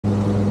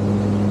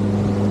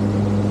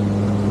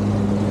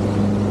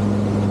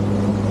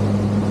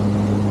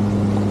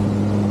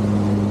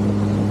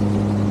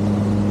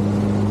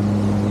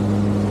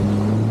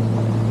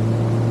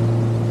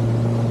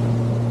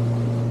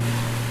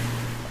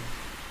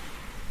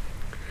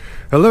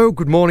Hello,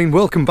 good morning,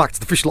 welcome back to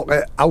the Fish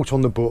Locker out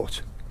on the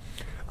boat.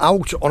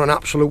 Out on an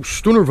absolute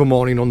stunner of a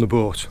morning on the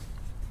boat.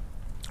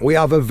 We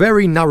have a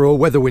very narrow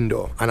weather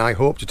window and I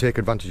hope to take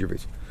advantage of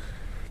it.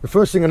 The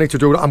first thing I need to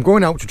do, I'm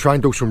going out to try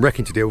and do some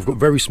wrecking today. We've got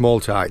very small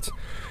tides.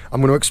 I'm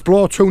going to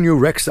explore two new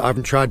wrecks that I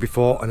haven't tried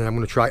before, and then I'm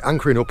going to try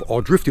anchoring up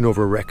or drifting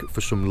over a wreck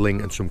for some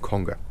ling and some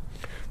conger.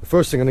 The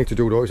first thing I need to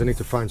do though is I need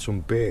to find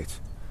some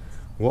bait.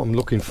 What I'm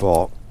looking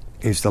for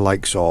is the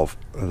likes of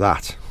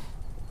that.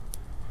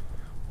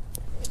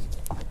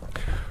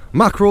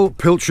 Mackerel,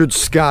 pilchard,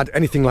 scad,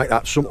 anything like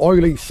that. Some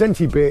oily,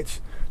 scenty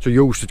baits to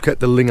use to get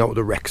the ling out of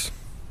the wrecks.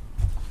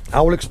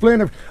 I will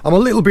explain. I'm a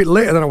little bit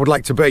later than I would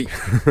like to be.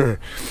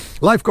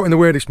 Life got in the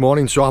way this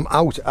morning, so I'm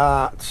out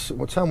at,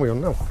 what time are we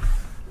on now?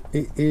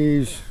 It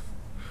is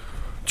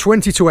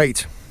 20 to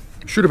 8.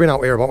 Should have been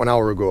out here about an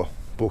hour ago,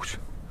 but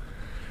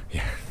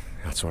yeah,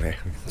 that's what it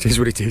is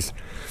what it is.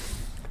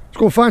 Let's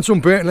go and find some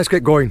bait and let's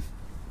get going.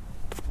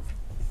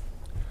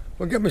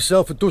 I'll get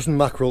myself a dozen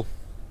mackerel,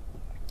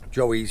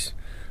 joeys,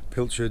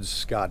 pilchards,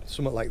 scad,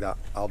 something like that.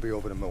 I'll be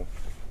over the moon.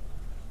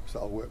 So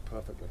that'll work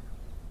perfectly.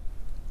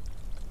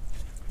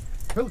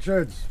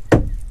 Pilchards!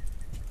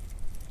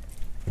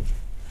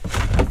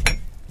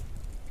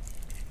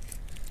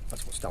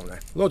 That's what's down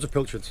there. Loads of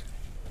pilchards.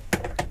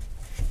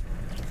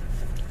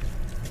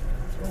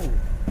 Oh.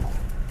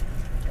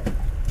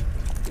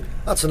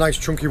 That's a nice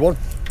chunky one.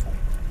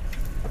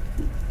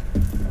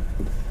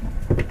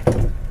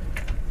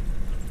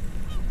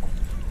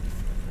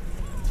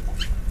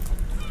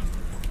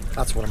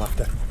 That's what I'm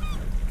after.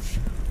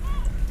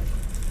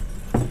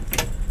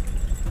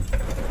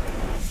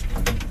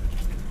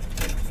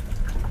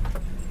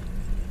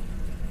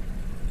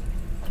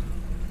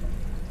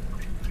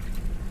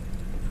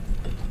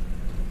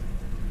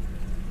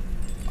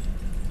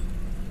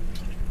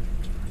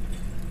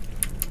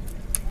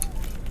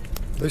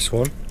 This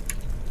one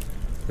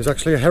is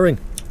actually a herring.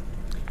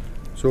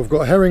 So we've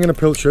got a herring and a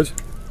pilchard.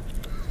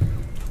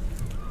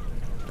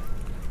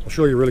 I'll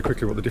show you really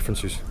quickly what the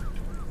difference is.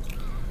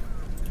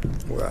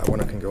 Well,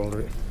 when I can get hold of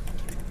it.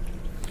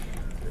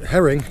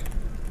 Herring.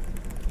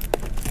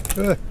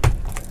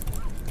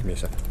 Give me a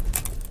sec.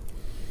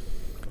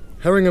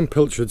 Herring and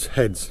pilchard's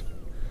heads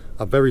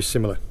are very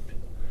similar.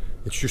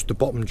 It's just the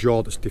bottom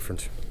jaw that's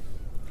different.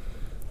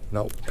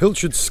 Now,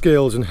 pilchard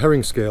scales and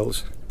herring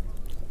scales,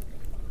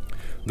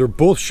 they're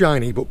both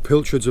shiny, but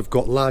pilchards have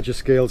got larger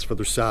scales for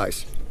their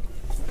size.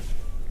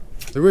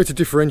 The way to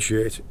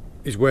differentiate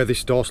is where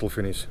this dorsal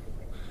fin is.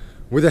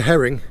 With a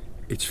herring,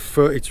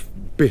 it's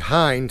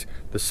behind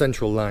the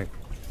central line.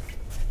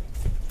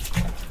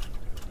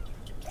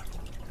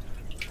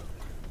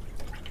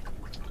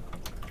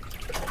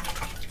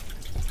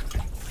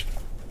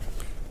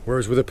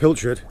 Whereas with a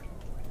pilchard,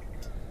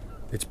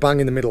 it's bang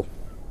in the middle.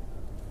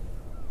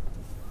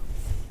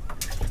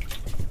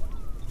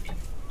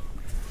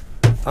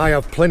 I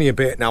have plenty of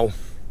bait now.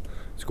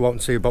 Let's go out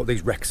and see about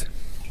these wrecks.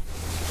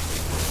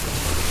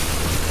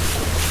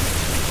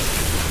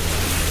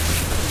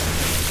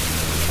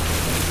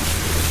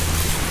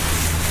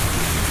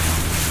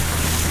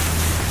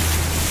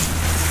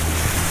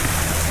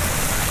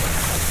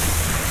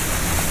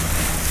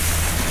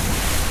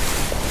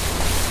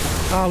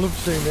 I love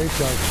seeing these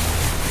guys.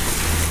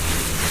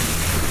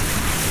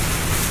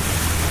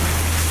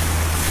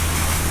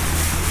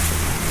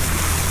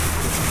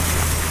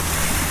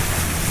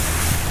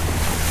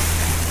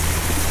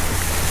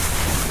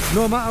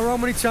 No matter how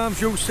many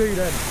times you see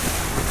them,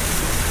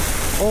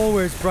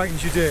 always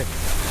brightens your day.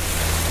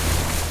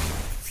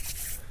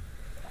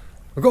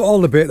 I've got all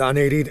the bait that I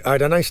needed. I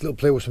had a nice little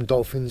play with some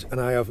dolphins and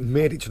I have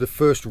made it to the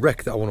first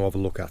wreck that I want to have a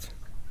look at.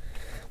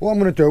 What I'm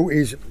going to do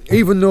is,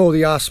 even though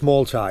they are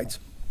small tides,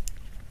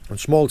 and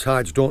small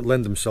tides don't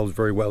lend themselves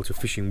very well to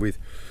fishing with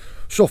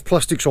soft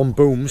plastics on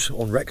booms,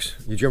 on wrecks,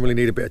 you generally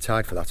need a bit of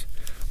tide for that.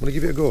 I'm going to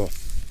give it a go,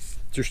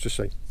 just to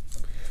see.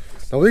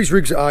 Now these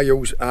rigs that I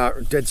use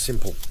are dead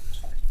simple.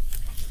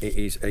 It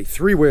is a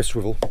three-way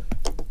swivel,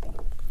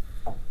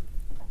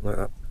 like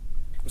that,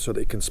 so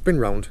that it can spin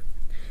round.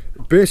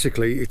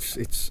 Basically,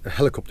 it's a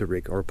helicopter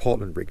rig or a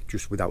Portland rig,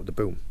 just without the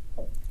boom.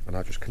 And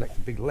I just connect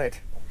the big lead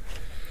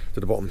to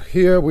the bottom.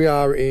 Here we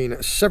are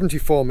in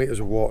 74 metres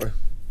of water,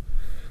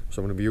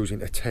 so I'm going to be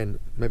using a 10,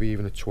 maybe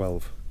even a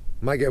 12.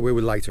 Might get away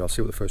with lighter, I'll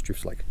see what the first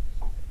drift's like.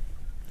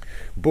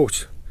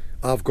 But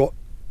I've got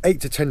 8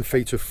 to 10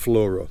 feet of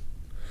fluoro.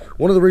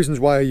 One of the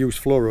reasons why I use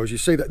fluoro is you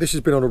see that this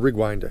has been on a rig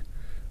winder.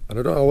 And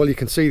I don't know how well you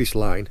can see this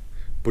line,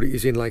 but it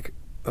is in like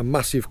a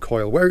massive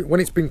coil. When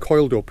it's been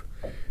coiled up,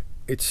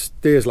 it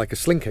stays like a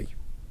slinky.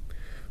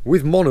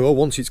 With mono,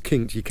 once it's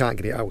kinked, you can't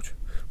get it out.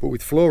 But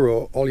with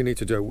fluoro, all you need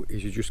to do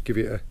is you just give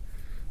it a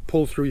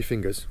pull through your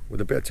fingers with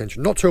a bit of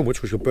tension. Not too much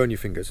because you'll burn your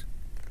fingers.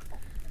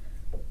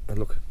 And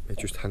look, it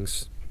just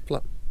hangs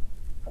flat.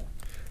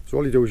 So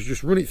all you do is you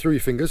just run it through your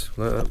fingers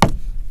like that,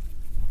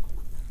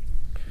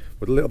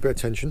 with a little bit of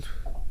tension.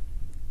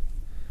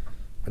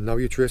 And now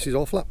your trace is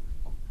all flat.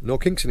 No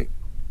kinks in it.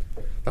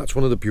 That's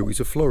one of the beauties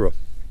of fluoro.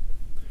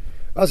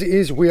 As it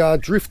is, we are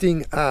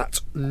drifting at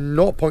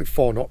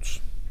 0.4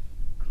 knots.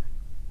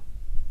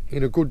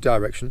 in a good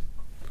direction.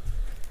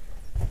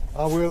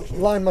 I will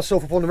line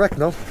myself up on the wreck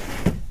now.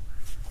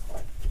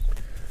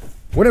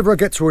 Whenever I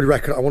get to a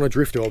wreck I want to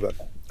drift over,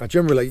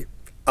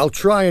 I'll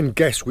try and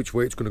guess which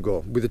way it's going to go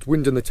with the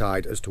wind and the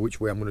tide as to which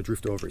way I'm going to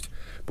drift over it,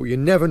 but you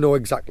never know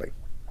exactly.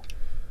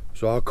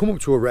 So I'll come up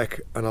to a wreck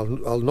and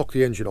I'll knock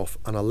the engine off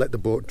and I'll let the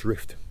boat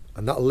drift,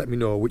 and that'll let me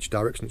know which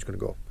direction it's going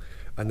to go,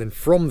 and then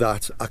from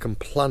that I can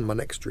plan my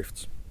next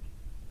drifts.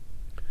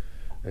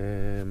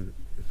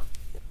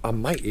 I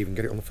might even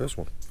get it on the first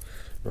one.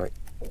 Right,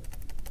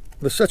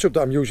 the setup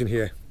that I'm using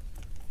here,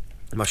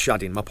 my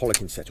shadding, my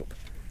pollocking setup,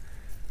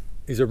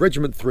 is a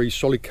Regiment 3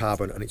 solid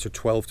carbon, and it's a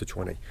 12 to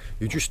 20.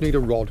 You just need a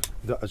rod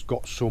that has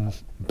got some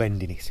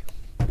bend in it,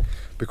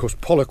 because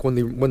pollock, when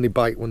they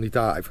bite, when they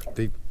dive,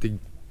 they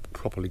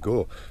properly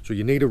go. So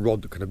you need a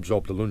rod that can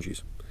absorb the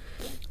lunges.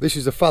 This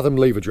is a Fathom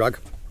lever drag.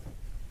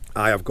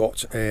 I have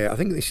got, I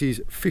think this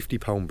is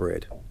 50-pound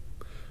braid.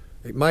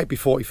 It might be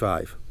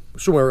 45,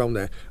 somewhere around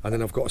there. And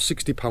then I've got a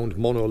 60-pound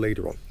mono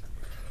leader on.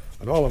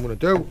 And all I'm going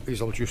to do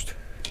is I'll just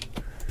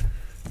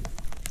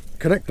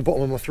connect the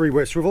bottom of my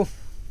 3-way swivel.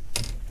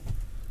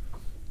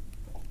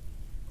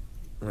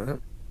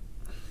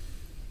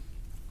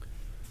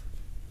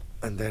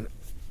 And then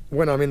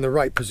when I'm in the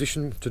right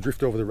position to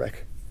drift over the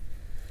wreck,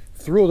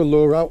 throw the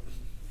lure out,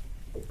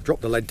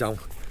 drop the lead down,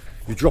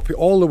 you drop it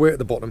all the way at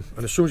the bottom,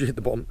 and as soon as you hit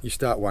the bottom you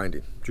start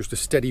winding, just a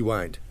steady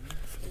wind.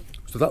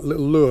 So that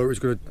little lure is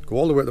going to go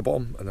all the way at the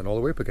bottom and then all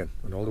the way up again,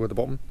 and all the way at the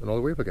bottom and all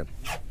the way up again.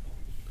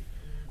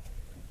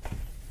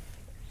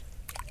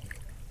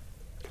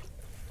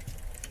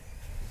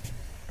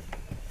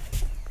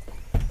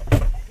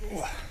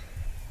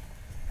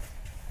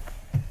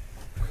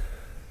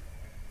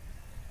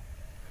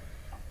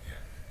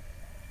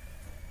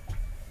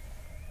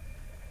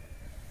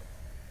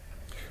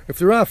 If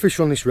there are fish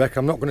on this wreck,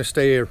 I'm not going to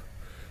stay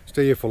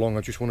here for long.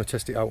 I just want to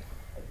test it out.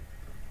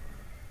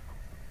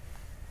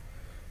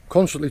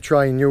 Constantly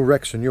trying new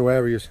wrecks and new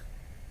areas.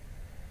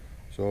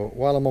 So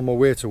while I'm on my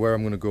way to where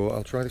I'm going to go,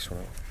 I'll try this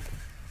one out.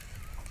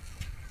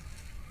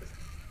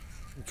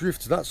 It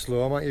drifts that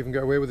slow, I might even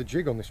get away with a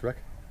jig on this wreck.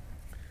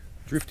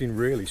 Drifting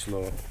really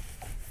slow.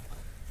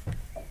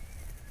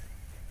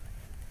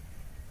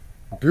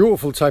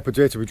 Beautiful type of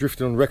day to be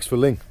drifting on wrecks for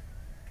ling.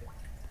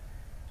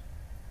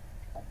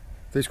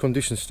 These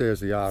conditions stay as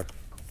they are.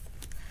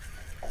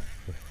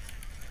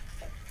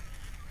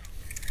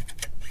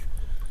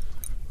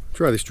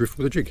 Try this drift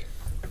with a jig.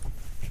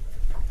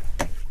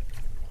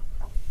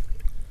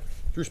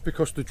 Just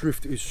because the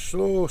drift is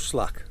so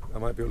slack, I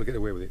might be able to get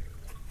away with it.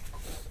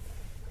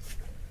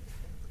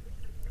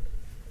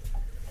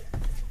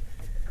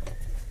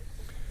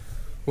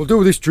 We'll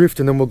do this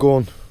drift and then we'll go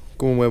on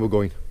where we're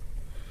going.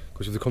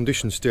 Because if the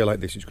conditions stay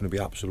like this, it's going to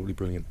be absolutely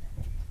brilliant.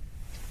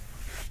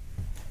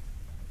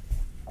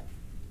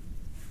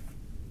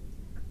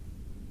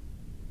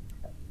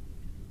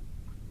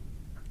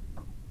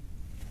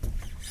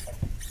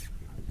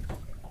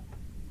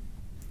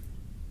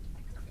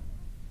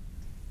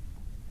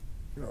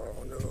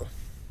 Oh no,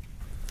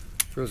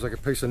 feels like a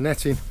piece of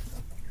netting.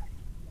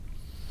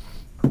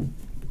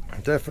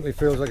 Definitely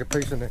feels like a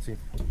piece of netting.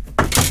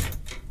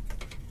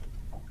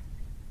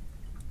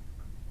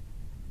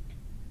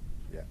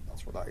 Yeah,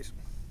 that's what that is.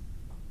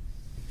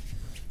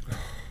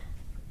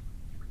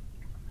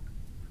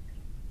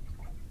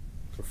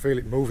 So feel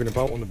it moving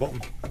about on the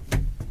bottom.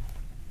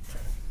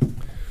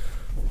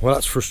 Well,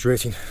 that's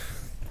frustrating.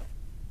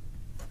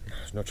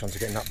 There's no chance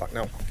of getting that back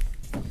now.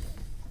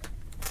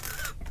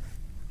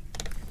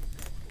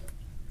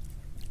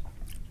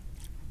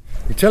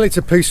 You tell it's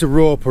a piece of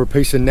rope or a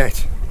piece of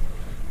net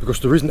because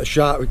there isn't a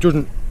sharp, it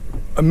doesn't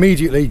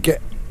immediately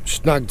get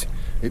snagged.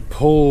 It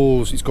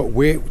pulls, it's got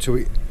weight to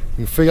it.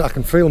 I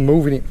can feel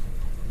moving it.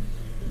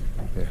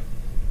 Yeah.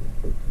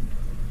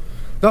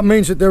 That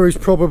means that there is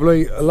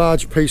probably a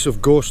large piece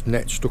of ghost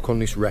net stuck on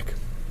this wreck.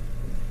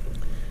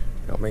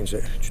 That means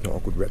that it's not a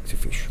good wreck to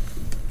fish.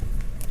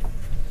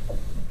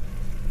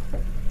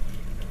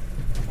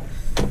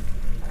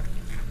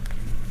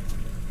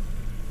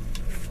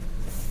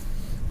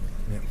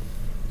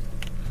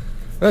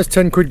 There's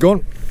 10 quid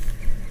gone.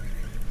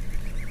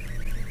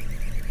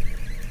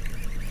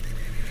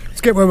 Let's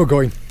get where we're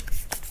going.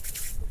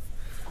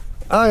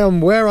 I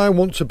am where I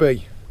want to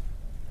be.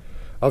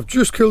 I've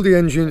just killed the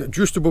engine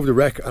just above the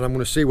wreck and I'm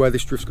going to see where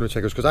this drift's going to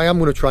take us, because I am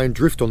going to try and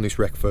drift on this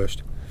wreck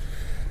first.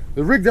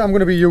 The rig that I'm going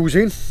to be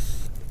using,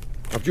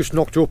 I've just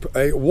knocked up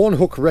a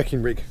 1-hook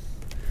wrecking rig.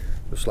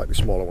 A slightly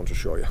smaller one to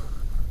show you.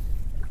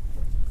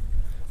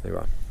 There you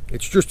are.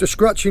 It's just a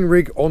scratching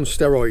rig on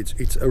steroids.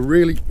 It's a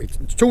really, it's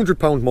 200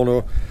 pound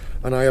mono,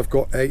 and I have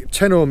got a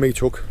 10-0 meat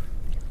hook,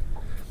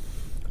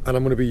 and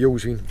I'm going to be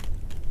using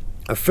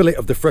a fillet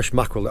of the fresh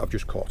mackerel that I've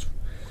just caught.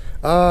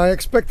 I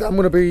expect that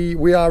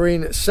we are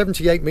in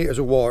 78 metres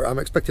of water. I'm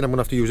expecting I'm going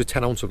to have to use a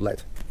 10 ounce of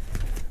lead,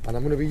 and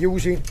I'm going to be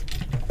using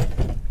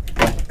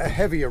a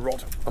heavier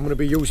rod. I'm going to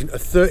be using a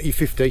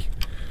 30-50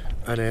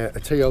 and a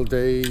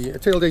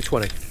TLD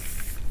 20.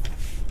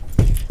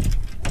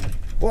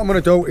 What I'm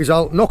going to do is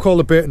I'll knock all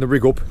the bait in the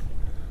rig up,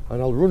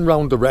 and I'll run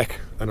round the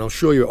wreck and I'll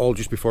show you it all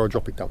just before I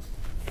drop it down.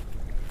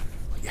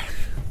 Yeah,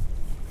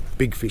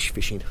 big fish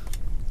fishing.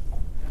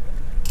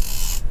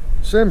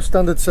 Same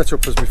standard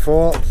setup as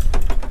before.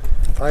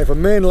 I have a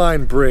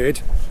mainline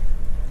braid,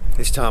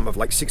 this time of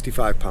like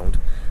 £65.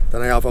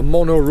 Then I have a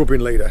mono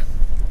rubbing leader.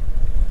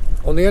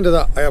 On the end of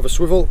that I have a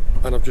swivel,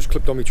 and I've just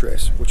clipped on my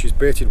trace, which is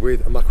baited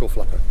with a mackerel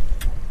flapper.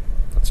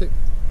 That's it.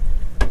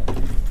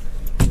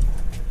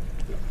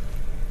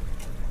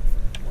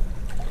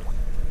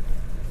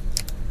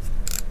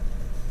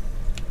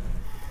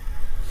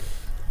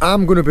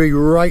 I'm going to be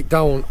right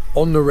down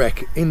on the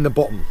wreck in the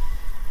bottom,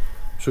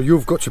 so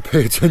you've got to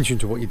pay attention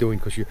to what you're doing,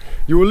 because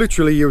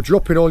you're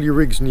dropping all your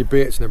rigs and your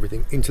baits and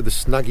everything into the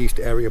snaggiest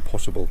area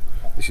possible.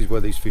 This is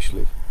where these fish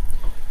live,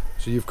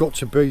 so you've got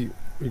to be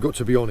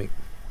on it.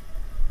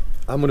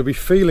 I'm going to be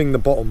feeling the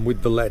bottom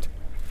with the lead.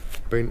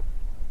 Being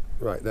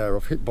right there,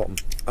 I've hit bottom.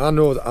 I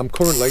know that I'm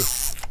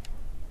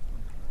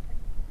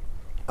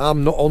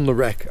not on the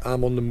wreck,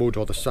 I'm on the mud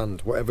or the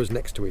sand, whatever's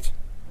next to it,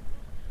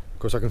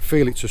 because I can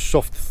feel it's a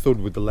soft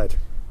thud with the lead.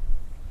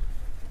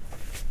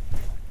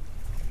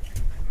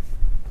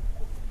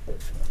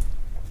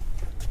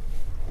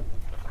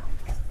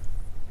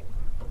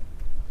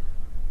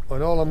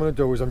 And all I'm going to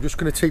do is I'm just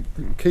going to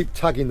keep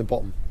tagging the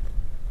bottom.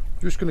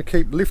 Just going to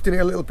keep lifting it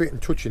a little bit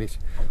and touching it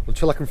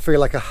until I can feel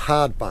like a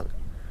hard bang,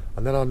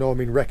 and then I know I'm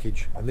in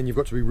wreckage, and then you've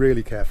got to be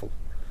really careful.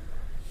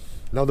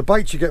 Now the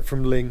bites you get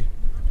from ling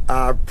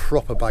are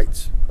proper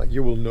bites, like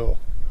you will know.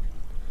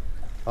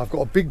 I've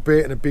got a big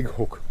bait and a big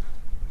hook.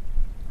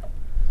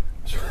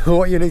 So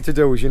what you need to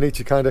do is you need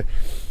to kind of,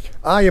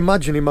 I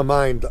imagine in my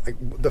mind like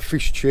the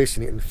fish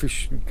chasing it and the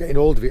fish getting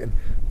hold of it, and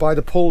by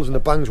the pulls and the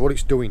bangs what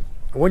it's doing.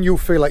 And when you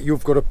feel like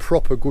you've got a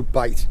proper good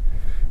bite,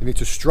 you need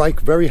to strike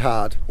very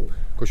hard,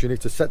 because you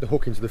need to set the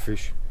hook into the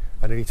fish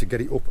and you need to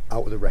get it up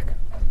out of the wreck.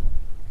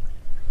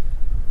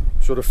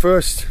 So the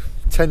first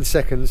 10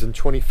 seconds and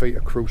 20 feet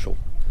are crucial,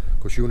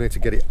 because you need to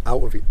get it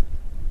out of it,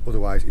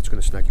 otherwise it's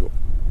going to snag you up.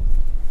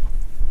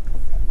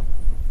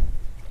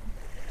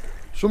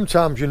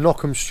 Sometimes you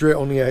knock them straight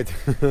on the head.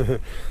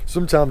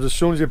 Sometimes as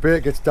soon as your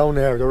bait gets down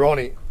there they're on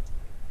it,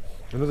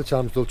 and other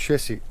times they'll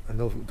chase it and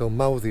they'll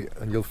mouth it,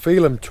 and you'll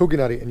feel them tugging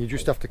at it, and you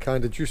just have to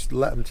kind of just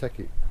let them take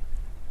it.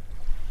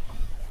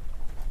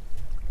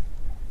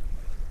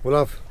 We'll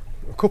have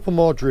a couple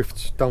more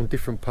drifts down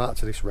different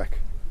parts of this wreck,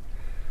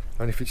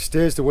 and if it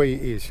stays the way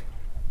it is,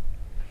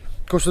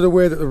 because of the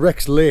way that the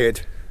wreck's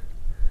laid,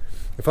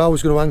 if I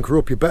was going to anchor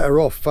up, you're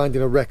better off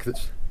finding a wreck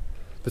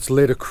that's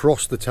laid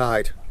across the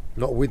tide,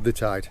 not with the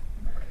tide.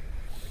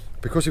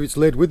 Because if it's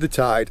laid with the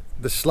tide,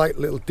 the slight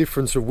little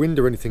difference of wind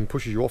or anything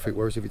pushes you off it,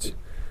 whereas if it's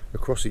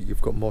across it,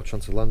 you've got more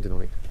chance of landing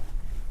on it.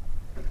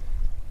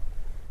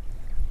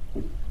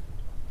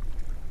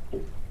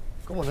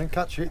 Come on then,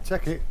 catch it,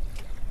 take it.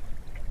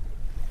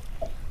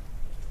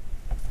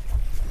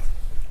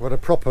 What a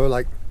proper,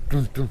 like,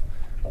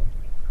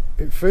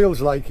 it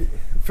feels like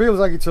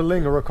it's a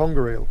ling or a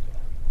conger eel,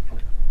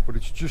 but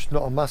it's just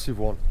not a massive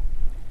one.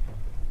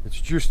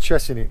 It's just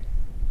chasing it.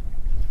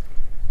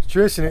 It's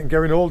chasing it and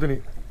getting hold in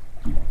it.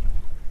 You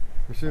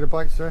see the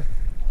bites there?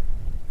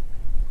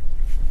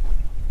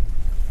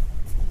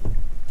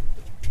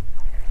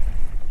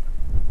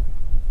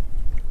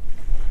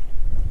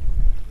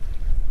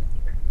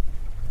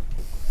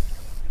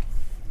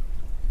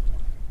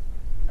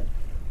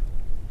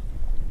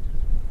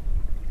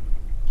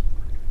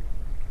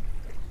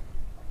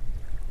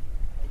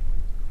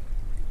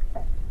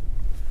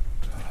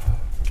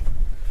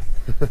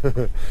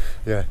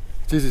 Yeah,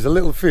 it is. It's a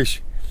little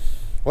fish.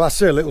 Well, I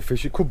say a little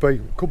fish. It could be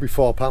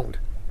 £4,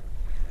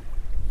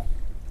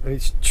 and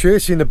it's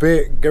chasing the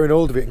bait, getting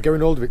hold of it, and getting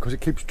hold of it because it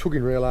keeps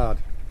tugging real hard,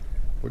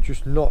 but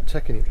just not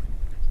taking it.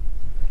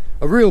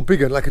 A real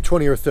big one, like a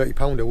 20 or a 30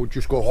 pounder, would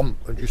just go hum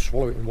and just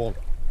swallow it in one.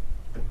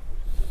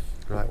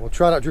 Right, we'll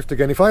try that drift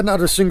again. If I hadn't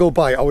had a single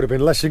bite, I would have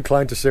been less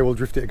inclined to say we'll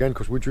drift it again,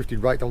 because we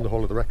drifted right down the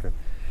whole of the wreck then.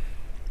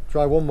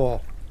 Try one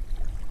more.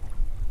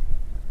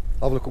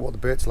 Have a look at what the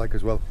bait's like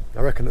as well.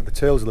 I reckon that the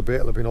tails of the bait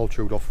will have been all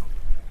chewed off.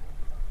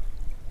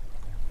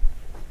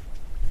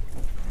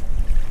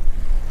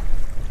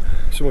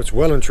 Someone's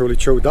well and truly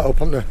chewed that up,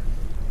 haven't they?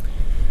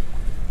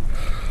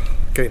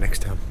 Get it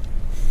next time.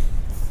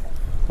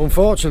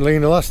 Unfortunately,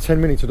 in the last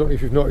 10 minutes, I don't know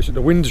if you've noticed that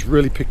the wind's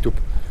really picked up,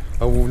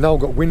 and we've now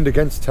got wind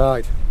against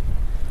tide.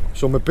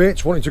 So my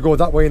bait's wanting to go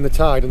that way in the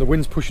tide, and the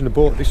wind's pushing the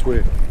boat this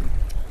way.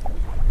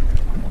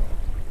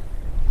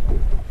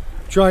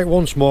 Try it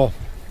once more.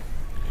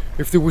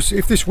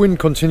 If this wind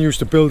continues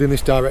to build in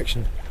this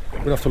direction, we're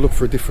going to have to look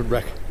for a different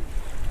wreck,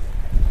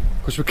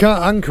 because we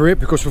can't anchor it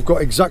because we've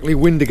got exactly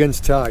wind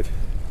against tide.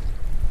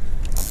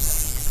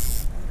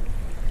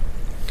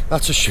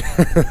 That's a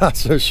shame.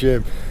 That's a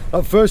shame.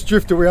 That first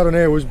drift that we had on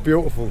here was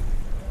beautiful.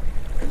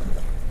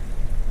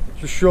 It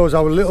just shows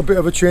how a little bit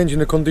of a change in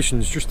the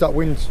conditions, just that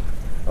wind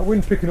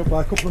picking up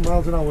by a couple of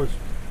miles an hour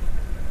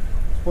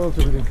spoils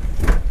everything.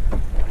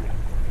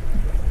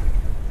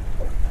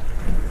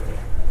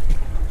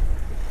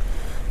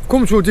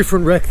 Come to a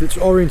different wreck that's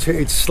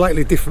orientated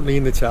slightly differently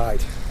in the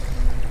tide.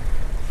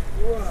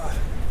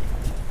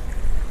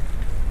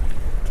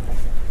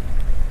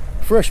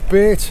 fresh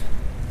bait,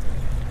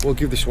 we'll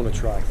give this one a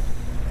try.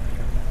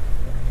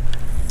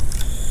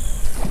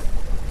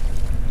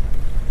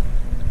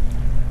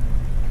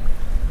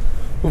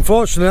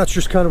 Unfortunately, that's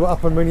just kind of what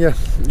happened when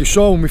you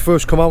saw when we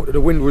first come out that the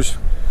wind was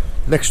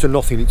next to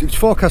nothing. It's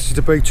forecasted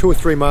to be 2 or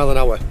 3 miles an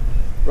hour.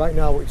 Right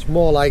now it's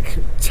more like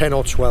 10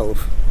 or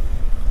 12.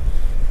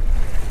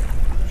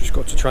 Just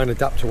got to try and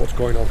adapt to what's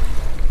going on.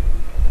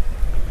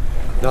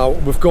 Now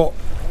we've got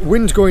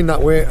wind going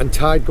that way and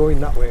tide going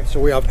that way, so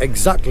we have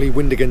exactly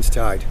wind against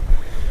tide,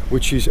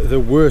 which is the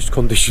worst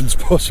conditions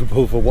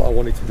possible for what I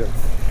wanted to do.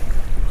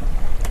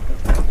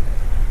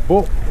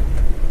 But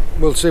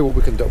we'll see what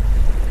we can do.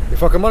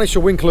 If I can manage to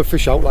winkle a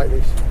fish out like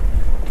this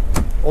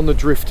on the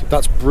drift,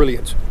 that's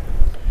brilliant,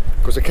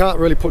 because I can't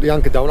really put the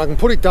anchor down. I can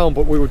put it down,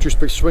 but we would just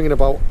be swinging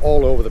about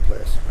all over the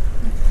place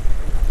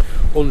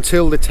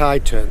until the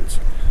tide turns,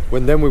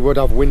 when then we would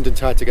have wind and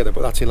tide together,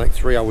 but that's in like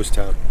 3 hours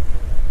time.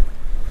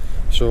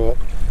 So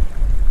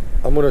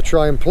I'm going to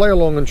try and play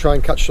along and try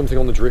and catch something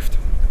on the drift.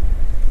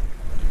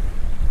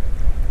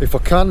 If I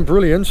can,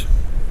 brilliant.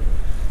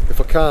 If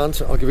I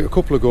can't, I'll give it a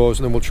couple of goes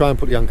and then we'll try and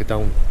put the anchor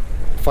down,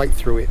 fight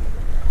through it,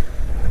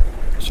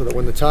 so that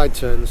when the tide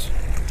turns,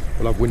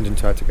 we'll have wind and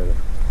tide together.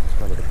 That's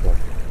kind of the plan.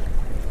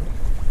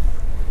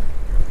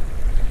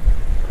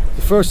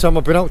 The first time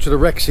I've been out to the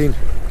wrecks in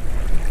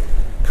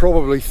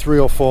probably 3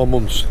 or 4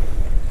 months.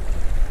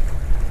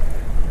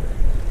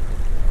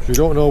 So you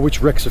don't know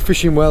which wrecks are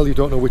fishing well, you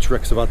don't know which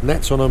wrecks have had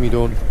nets on them, you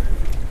don't.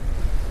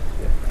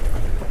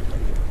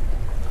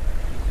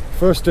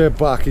 First day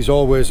back is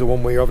always the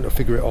one where you're having to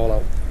figure it all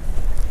out.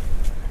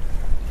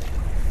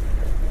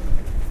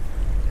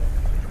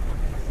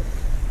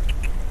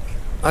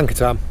 Anchor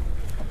time.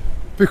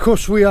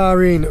 Because we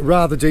are in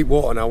rather deep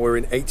water now, we're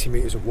in 80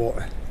 metres of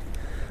water,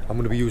 I'm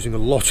going to be using a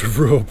lot of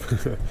rope.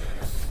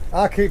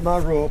 I keep my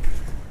rope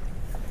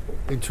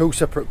in 2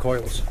 separate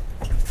coils.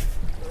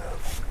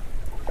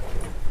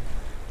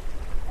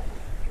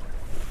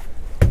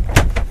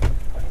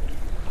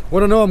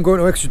 When I know I'm going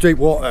to extra deep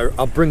water,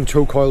 I'll bring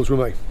 2 coils with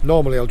me.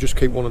 Normally I'll just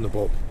keep one on the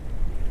boat.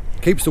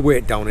 Keeps the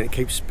weight down and it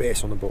keeps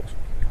space on the boat.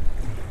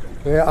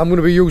 I'm going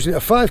to be using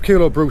a 5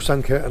 kilo Bruce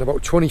anchor and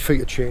about 20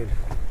 feet of chain.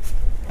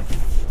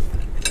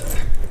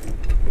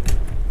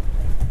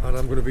 And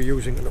I'm going to be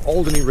using an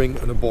Alderney ring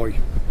and a buoy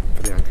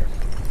for the anchor.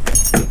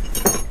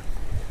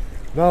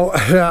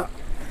 Now,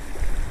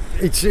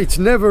 it's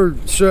never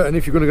certain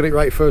if you're going to get it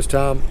right first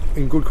time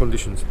in good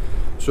conditions.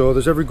 So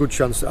there's every good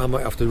chance that I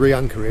might have to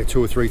re-anchor it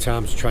 2 or 3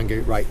 times to try and get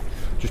it right,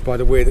 just by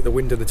the way that the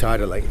wind and the tide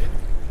are laid.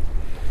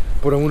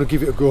 But I'm going to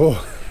give it a go.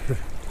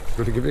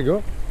 Going to give it a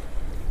go?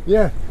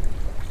 Yeah.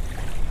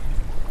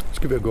 Let's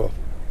give it a go.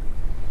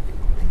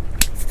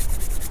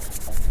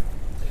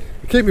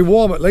 Keep me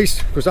warm at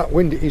least, because that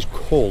wind is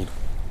cold.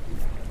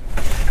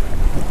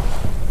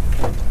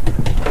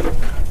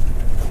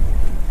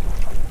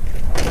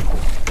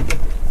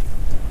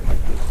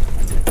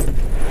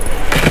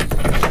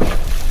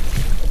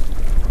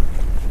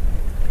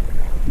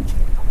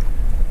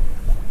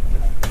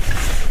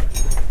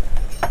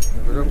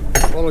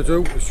 All I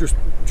do is just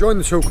join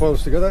the 2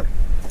 coils together,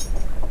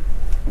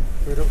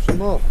 feed up some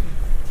more.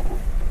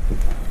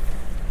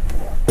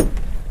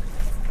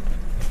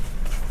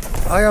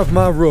 I have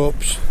my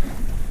ropes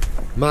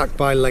marked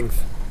by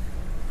length.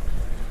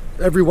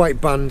 Every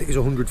white band is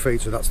 100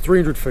 feet, so that's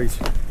 300 feet.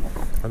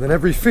 And then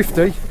every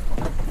 50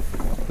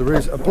 there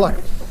is a black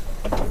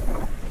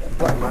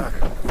mark.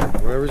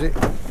 Where is it?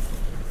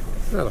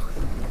 There, look.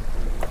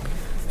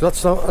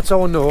 So that's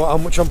how I know how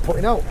much I'm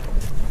putting out.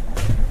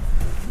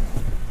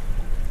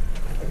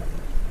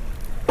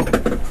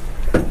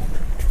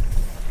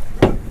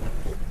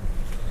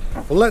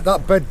 I'll let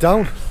that bed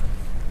down,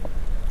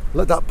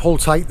 let that pull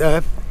tight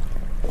there.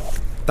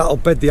 That'll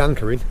bed the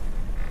anchor in,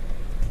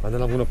 and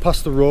then I'm going to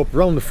pass the rope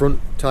round the front,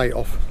 tie it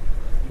off,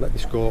 let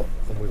this go,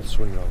 and we'll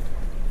swing round.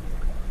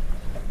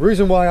 The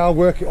reason why I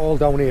work it all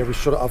down here is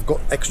so that I've got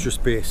extra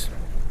space.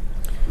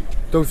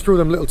 Down through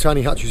them little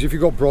tiny hatches. If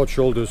you've got broad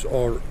shoulders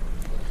or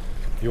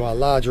you are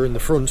larger in the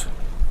front,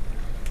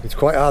 it's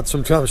quite hard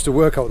sometimes to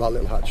work out that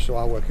little hatch, so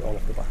I work it all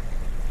off the back.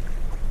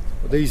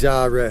 But these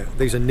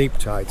are neap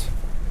tides.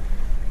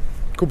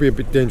 Could be a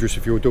bit dangerous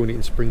if you were doing it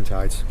in spring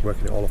tides,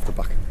 working it all off the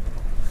back.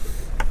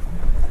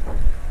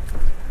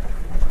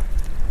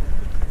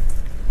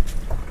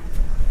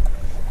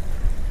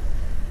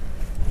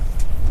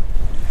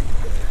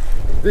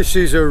 This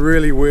is a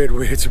really weird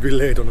way to be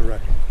laid on a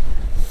wreck.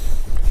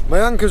 My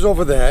anchor's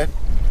over there.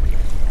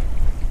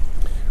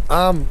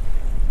 I'm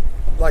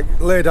like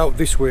laid out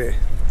this way.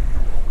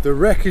 The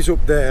wreck is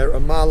up there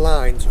and my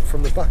lines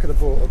from the back of the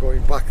boat are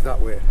going back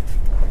that way.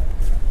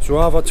 So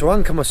I've had to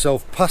anchor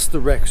myself past the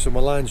wreck so my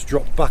lines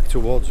drop back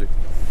towards it.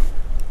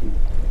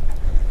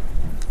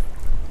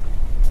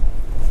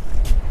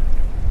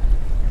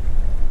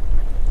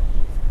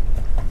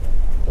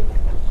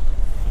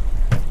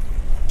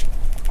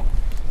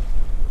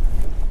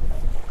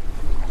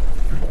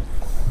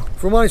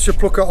 If I manage to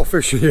pluck out a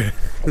fish here,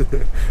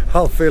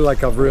 I'll feel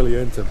like I've really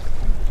earned him.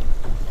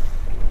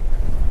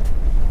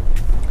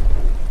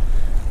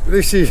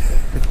 this is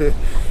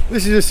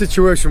this is a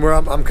situation where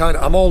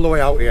I'm all the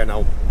way out here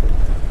now,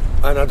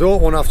 and I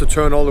don't want to have to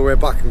turn all the way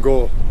back and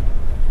go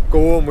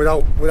home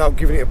without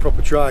giving it a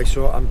proper try.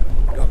 So I'm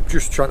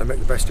just trying to make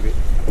the best of it.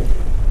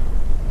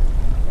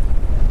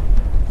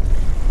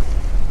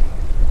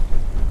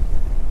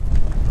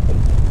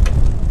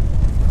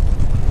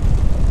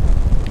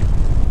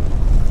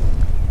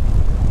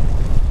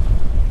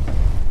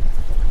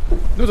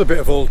 Another bit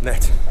of old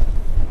net.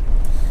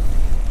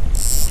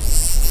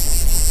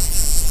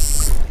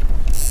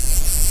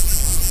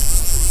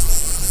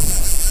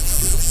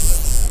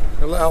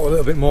 I'll let out a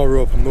little bit more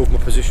rope and move my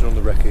position on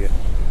the wreck here.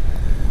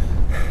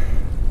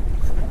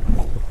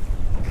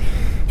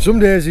 Some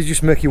days they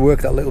just make you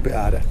work that little bit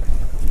harder.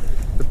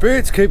 The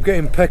baits keep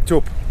getting pecked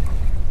up,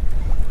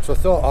 so I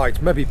thought, oh,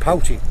 it's maybe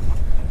pouting.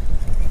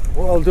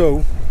 What I'll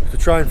do to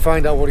try and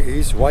find out what it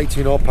is,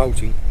 whiting or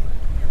pouting,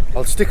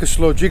 I'll stick a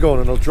slow jig on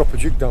and I'll drop a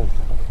jig down.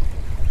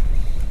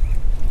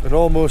 And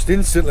almost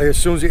instantly, as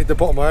soon as it hit the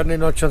bottom, I hadn't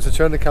even had a chance to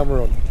turn the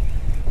camera on.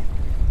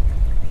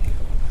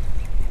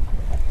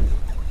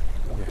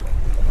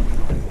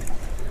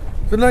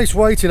 It's a nice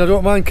whiting, I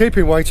don't mind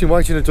keeping whiting.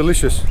 Whiting are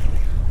delicious.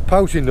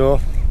 Pouting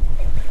though,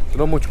 they're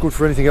not much good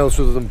for anything else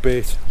other than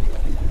bait.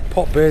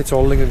 Pot bait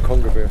or ling and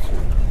conger bait.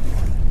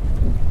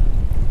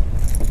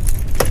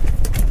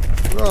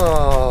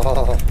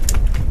 Oh,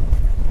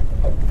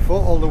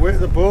 fought all the way to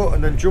the boat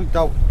and then jumped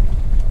out.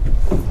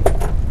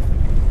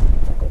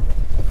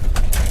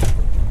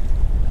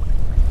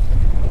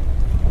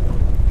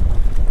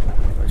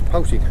 It's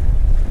pouting.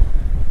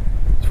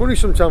 It's funny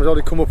sometimes how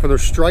they come up and they're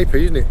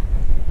stripy, isn't it?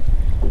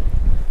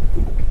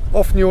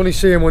 Often you only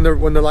see them when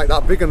they're like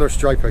that big and they're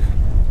stripy.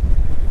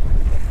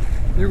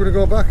 You gonna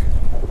go back?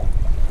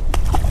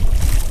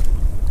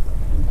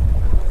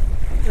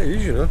 Yeah, he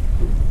is, you know.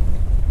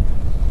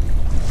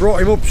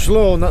 Brought him up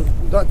slow on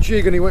that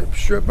jig and he went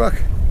straight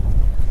back.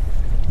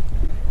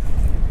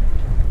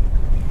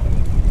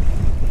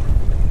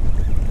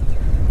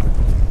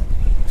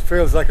 It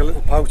feels like a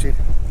little pouting.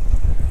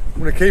 I'm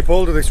gonna keep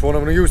hold of this one.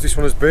 I'm gonna use this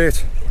one as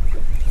bait.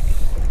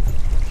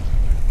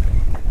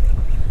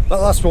 That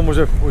last one was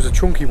a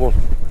chunky one.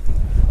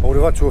 I would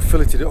have had to have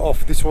filleted it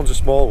off. This one's a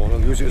small one. I'll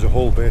use it as a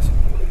whole bait.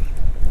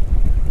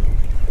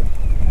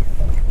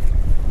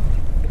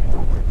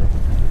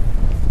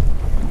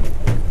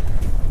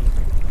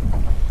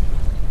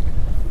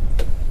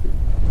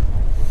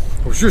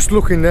 I was just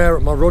looking there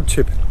at my rod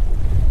tip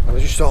and I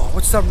just thought,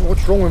 what's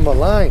wrong with my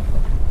line?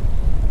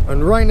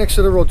 And right next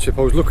to the rod tip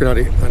I was looking at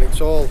it and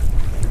it's all,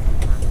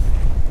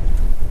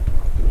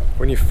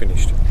 when you've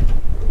finished,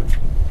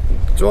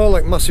 it's all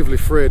like massively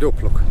frayed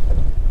up, look.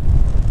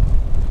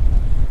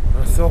 And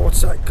I thought,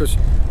 what's that? Because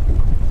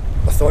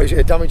I thought, is it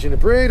a damage in the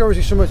braid or is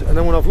it something? And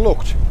then when I've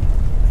looked,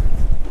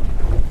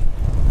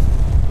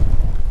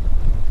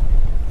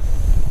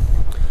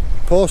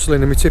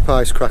 porcelain in my tip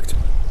eye's cracked.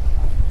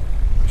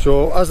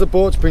 So as the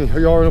boat's been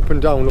yawing up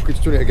and down, look, it's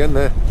doing it again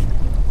there.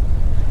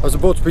 As the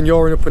boat's been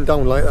yawing up and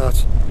down like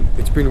that,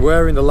 it's been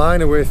wearing the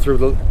line away through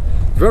the...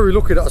 Very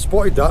lucky that I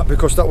spotted that,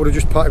 because that would have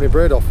just parted my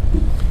braid off.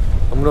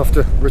 I'm going to have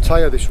to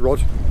retire this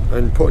rod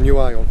and put a new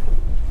eye on.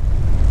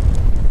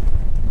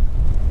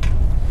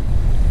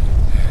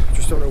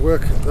 Just having to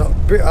work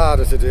that bit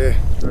harder today.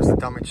 There's the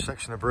damaged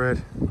section of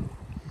braid.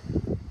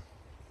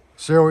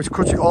 See how it's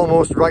cut it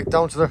almost right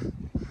down to the...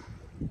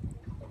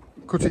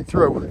 cut it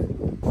through.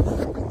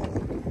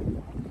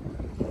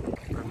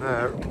 And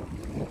there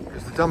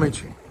is the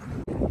damage.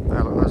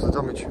 There, look, there's the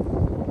damage.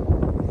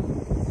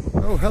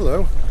 Oh,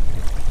 hello.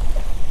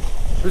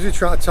 Busy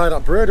trying to tie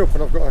that braid up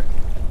and I've got a...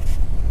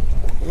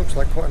 It looks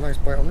like quite a nice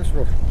bite on this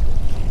rod.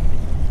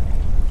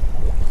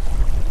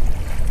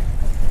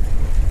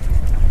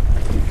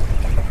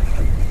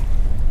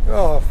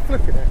 Oh,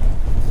 flipping it.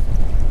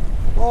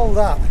 All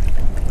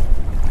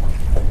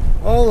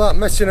that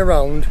messing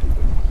around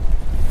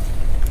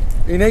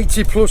in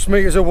 80 plus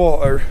metres of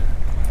water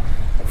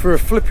for a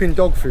flipping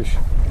dogfish.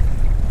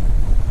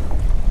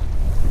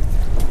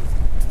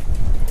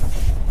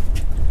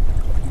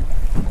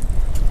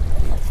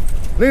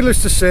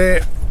 Needless to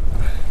say,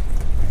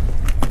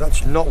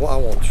 that's not what I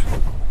want.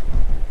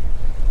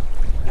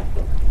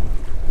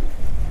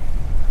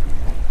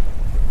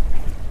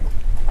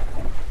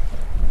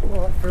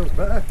 Oh, that feels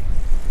better.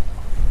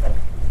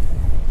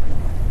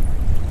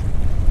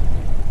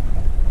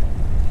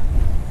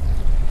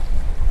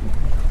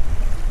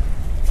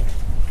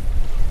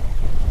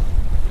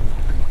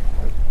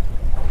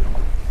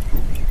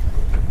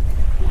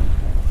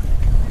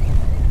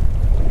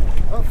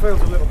 That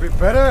feels a little bit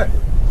better.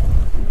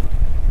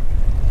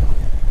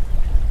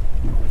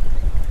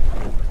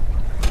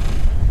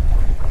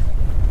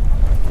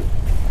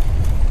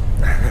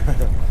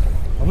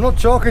 I'm not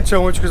talking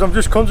too much because I'm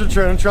just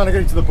concentrating on trying to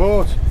get into the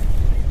boat.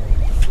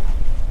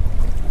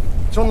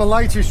 It's on the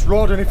lightest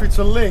rod, and if it's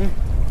a ling,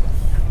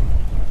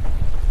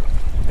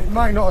 it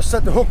might not have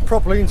set the hook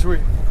properly into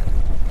it.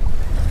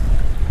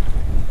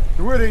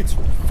 The way that it's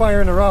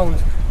firing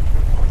around,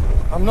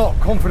 I'm not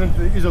confident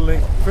that it is a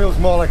ling. It feels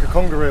more like a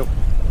conger reel,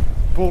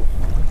 but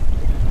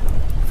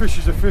fish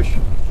is a fish.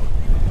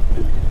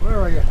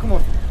 Where are you? Come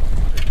on.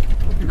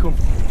 Up you come.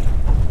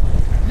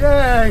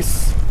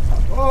 Yes!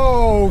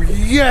 Oh,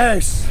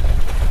 yes!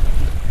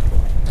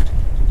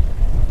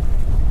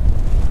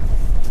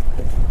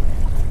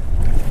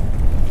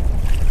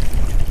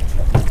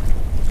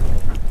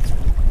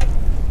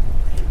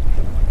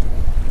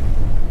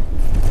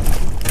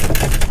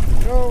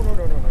 No.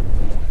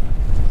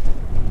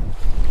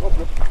 Up.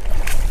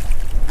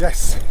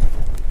 Yes.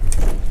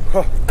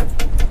 Oh.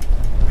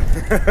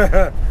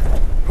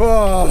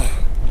 Oh.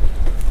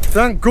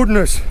 Thank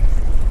goodness.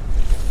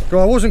 So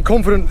I wasn't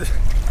confident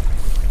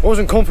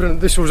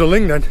this was a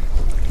ling then.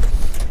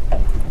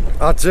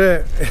 I'd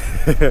say,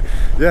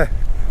 yeah.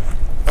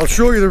 I'll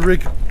show you the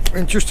rig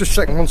in just a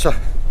second once I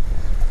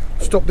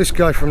stop this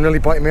guy from nearly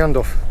biting my hand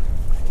off.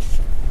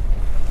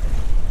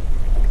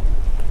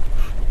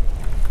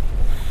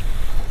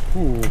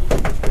 Ooh.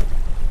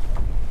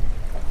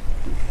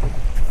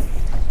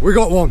 We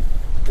got one.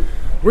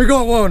 We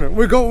got one.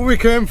 We got what we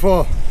came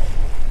for.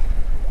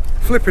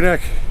 Flipping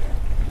heck.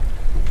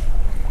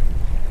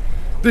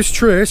 This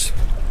trace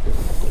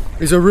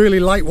is a really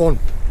light one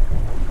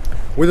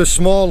with a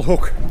small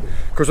hook,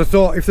 because I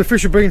thought if the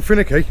fish had been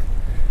finicky,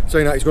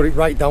 saying that he's got it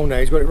right down there,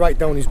 he's got it right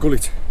down his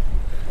gullet.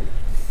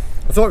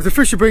 I thought if the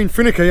fish had been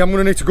finicky, I'm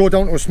going to need to go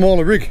down to a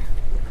smaller rig.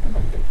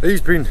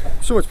 It's been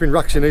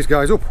raxing these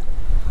guys up.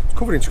 It's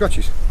covered in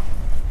scratches.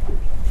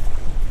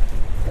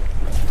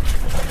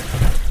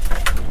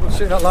 I'll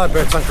sit in that live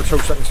bait tank for 2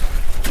 seconds.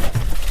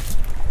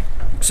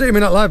 Sit him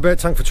in that live bait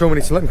tank for 2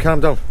 minutes and let him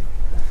calm down.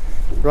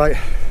 Right.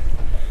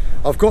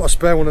 I've got a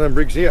spare one of them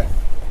rigs here.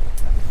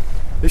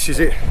 This is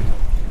it.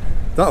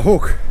 That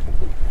hook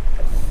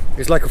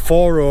is like a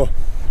 4-0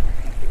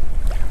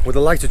 with a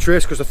lighter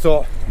trace, because I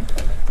thought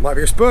there might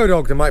be a spur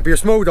dog, there might be a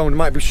smoked-down, there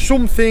might be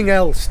something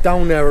else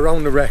down there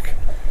around the wreck,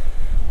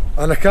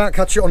 and I can't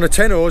catch it on the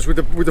 10-0s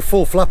with the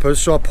full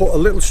flappers, so I put a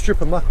little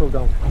strip of mackerel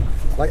down,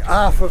 like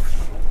half of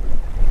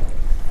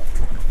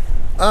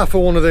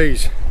one of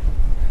these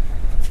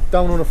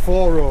down on a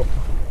 4-0.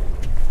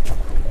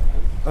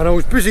 And I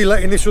was busy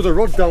letting this other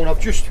rod down. I've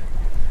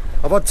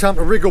had time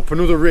to rig up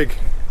another rig,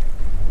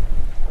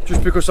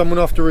 just because I'm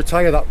gonna have to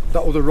retire that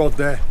other rod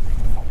there.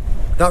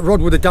 That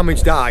rod with a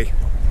damaged eye.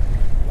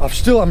 I'm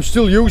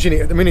still using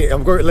it at the minute.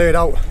 I've got it laid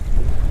out.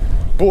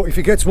 But if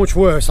it gets much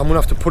worse, I'm gonna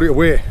have to put it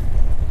away.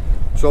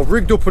 So I've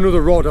rigged up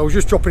another rod. I was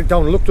just dropping it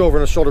down and looked over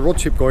and I saw the rod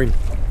tip going.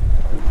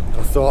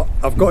 I thought,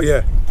 I've got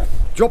you.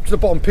 Dropped to the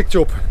bottom, picked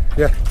up.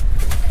 Yeah.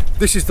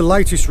 This is the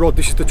lightest rod.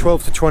 This is the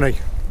 12 to 20.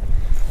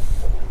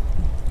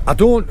 I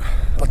don't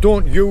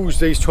use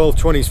these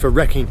 12-20s for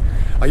wrecking.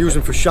 I use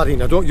them for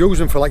shadding. I don't use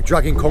them for like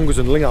dragging congers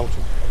and ling out,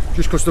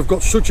 just because they've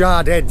got such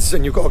hard heads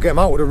and you've got to get them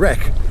out of the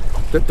wreck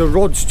that the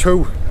rod's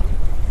too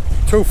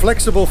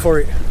flexible for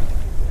it.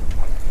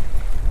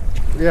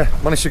 Yeah,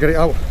 managed to get it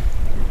out,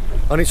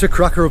 and it's a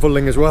cracker of a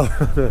ling as well.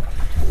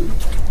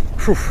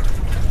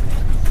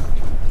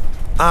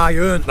 I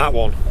earned that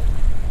one.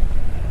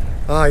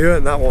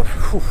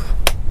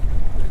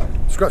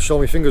 Scratched all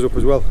my fingers up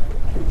as well.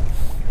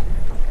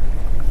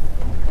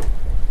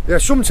 Yeah,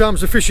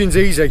 sometimes the fishing's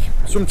easy,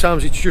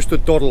 sometimes it's just a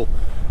doddle,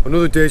 and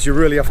other days you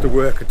really have to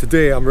work, and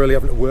today I'm really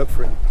having to work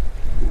for it.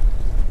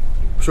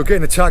 So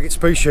getting a target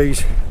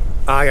species,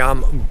 I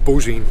am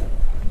buzzing.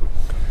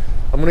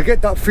 I'm going to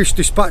get that fish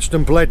dispatched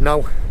and bled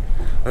now,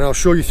 and I'll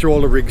show you through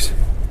all the rigs.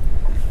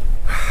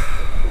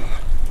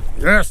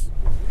 Yes!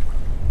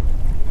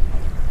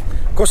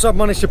 Because I've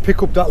managed to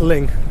pick up that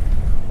ling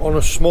on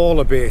a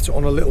smaller bait,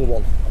 on a little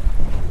one.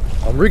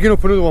 I'm rigging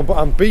up another one, but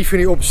I'm beefing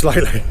it up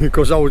slightly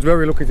because I was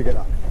very lucky to get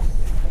that.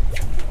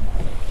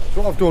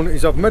 So what I've done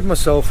is I've made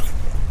myself,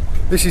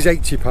 this is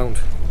 £80.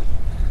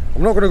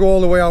 I'm not going to go all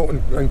the way out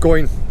and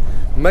going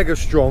mega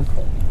strong,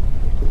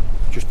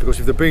 just because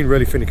if they're being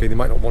really finicky they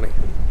might not want it.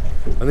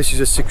 And this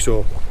is a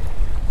 6-0.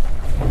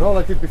 And all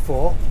I did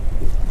before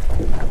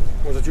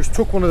was I just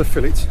took one of the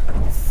fillets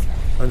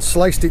and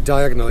sliced it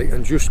diagonally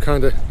and just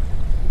what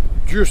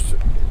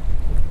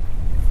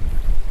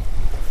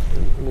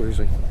is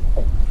it?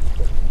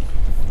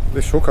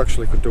 This hook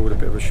actually could do with a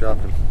bit of a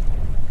sharpen.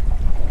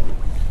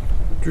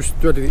 Just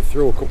threaded it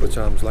through a couple of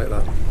times like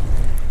that,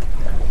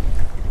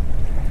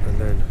 and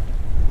then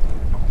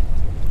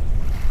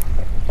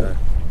there.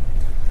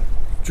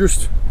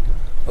 Just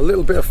a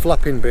little bit of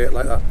flapping bait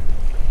like that.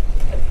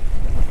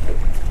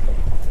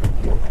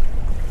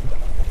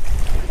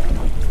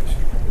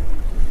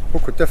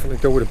 Hook could definitely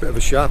do with a bit of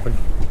a sharpen.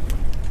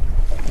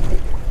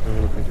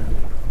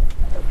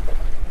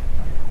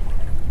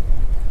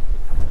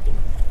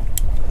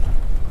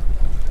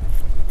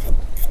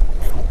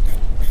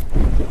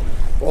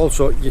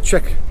 Also, you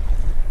check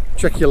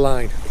your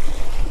line,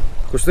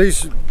 because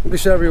this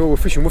area where we're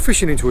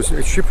fishing into a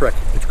shipwreck.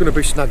 It's going to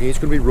be snaggy, it's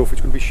going to be rough, it's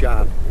going to be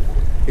sharp.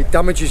 It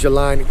damages your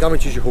line, it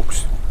damages your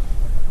hooks.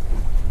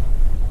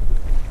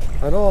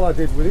 And all I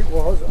did with it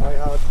was I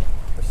had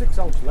a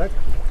 6-ounce lead,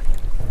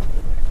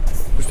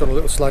 just on a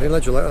little sliding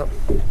ledger like that.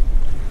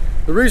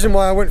 The reason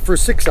why I went for a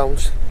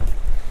 6-ounce,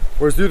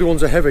 whereas the other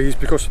ones are heavy, is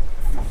because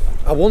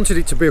I wanted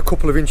it to be a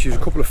couple of inches, a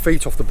couple of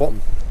feet off the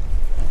bottom.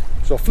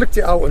 So I flicked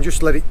it out and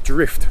just let it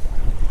drift.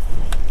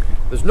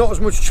 There's not as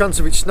much chance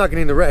of it snagging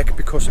in the wreck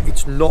because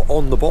it's not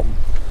on the bottom.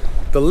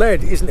 The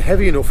lead isn't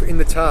heavy enough in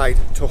the tide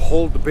to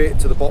hold the bait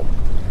to the bottom.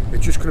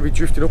 It's just going to be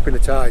drifting up in the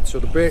tide, so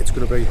the bait's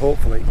going to be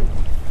hopefully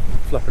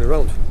flapping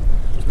around.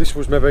 So this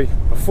was maybe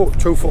a foot,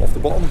 2 foot off the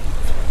bottom,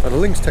 and a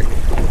lynx technique.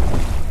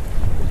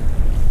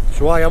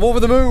 So I am over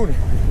the moon.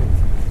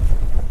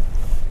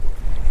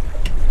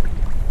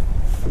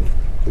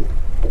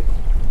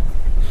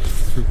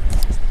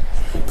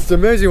 It's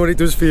amazing what it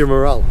does for your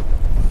morale.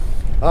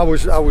 I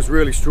was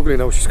really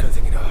struggling. I was just kind of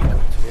thinking, oh God,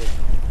 today.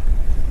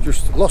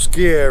 Just lost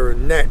gear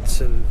and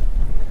nets and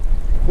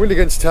wind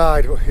against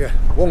tide. But yeah,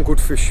 one good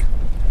fish.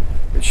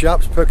 It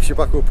sharps, perks you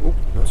back up. Oh,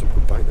 that's a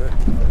good bite there.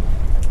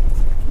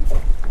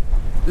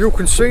 You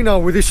can see now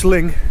with this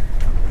ling,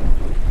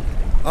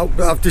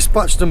 I've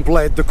dispatched and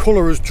bled. The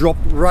colour has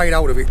dropped right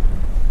out of it.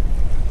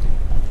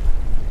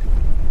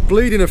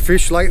 Bleeding a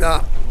fish like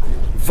that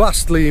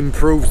vastly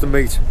improves the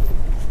meat.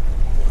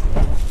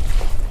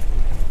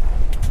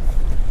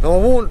 Now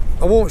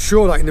I won't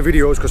show that in the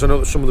videos because I know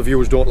that some of the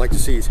viewers don't like to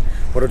see it,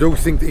 but I do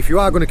think that if you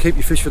are going to keep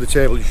your fish for the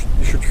table, you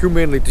should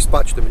humanely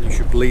dispatch them and you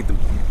should bleed them.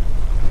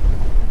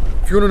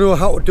 If you want to know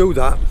how to do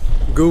that,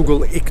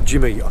 Google Ike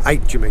Jimmy or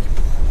Ike Jimmy.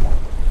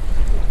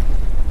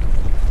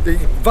 It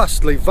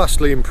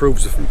vastly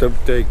improves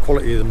the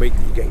quality of the meat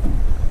that you get.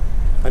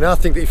 And I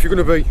think that if you're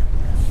going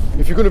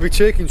to be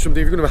taking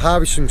something, if you're going to be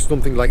harvesting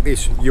something like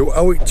this, you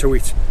owe it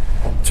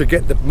to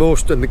get the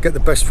most and get the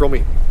best from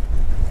it.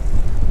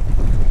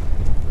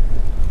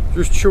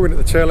 Just chewing at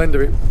the tail end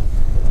of it.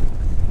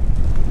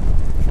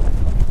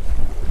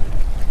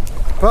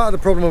 Part of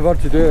the problem I've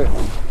had today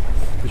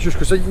is just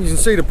because you can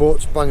see the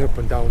boats bang up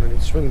and down and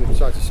it's swinging from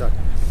side to side.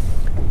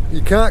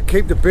 You can't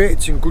keep the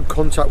baits in good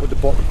contact with the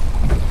bottom,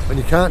 and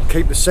you can't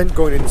keep the scent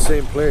going in the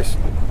same place.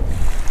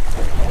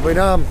 I mean,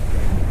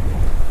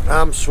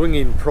 I'm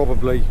swinging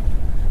probably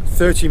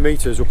 30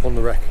 metres up on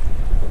the wreck,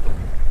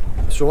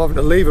 so I'm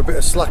having to leave a bit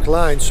of slack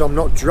line so I'm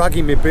not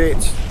dragging my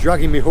baits,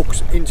 dragging my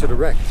hooks into the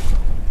wreck.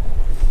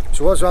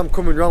 So as I'm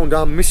coming round,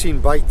 I'm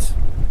missing bites,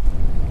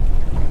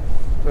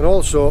 and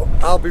also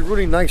I'll be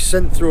running nice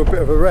scent through a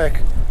bit of a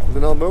wreck, and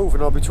then I'll move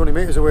and I'll be 20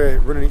 metres away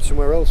running it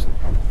somewhere else.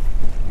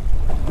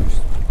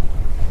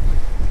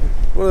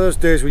 One of those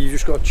days where you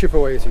just got to chip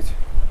away at it.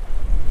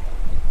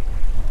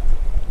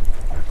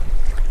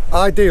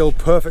 Ideal,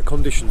 perfect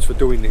conditions for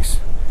doing this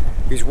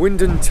is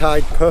wind and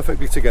tide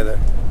perfectly together,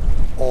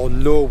 or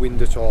no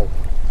wind at all.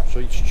 So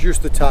it's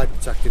just the tide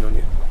that's acting on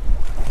you.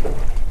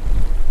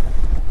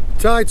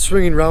 Tide's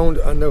swinging round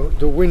and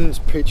the wind's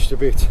pitched a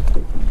bit,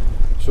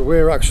 so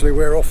we're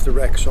off the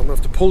wreck, so I'm going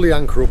to have to pull the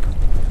anchor up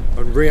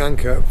and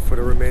re-anchor for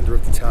the remainder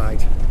of the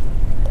tide.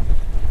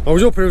 I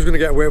was hoping I was going to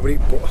get away with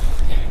it, but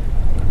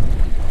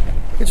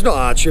it's not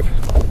hardship.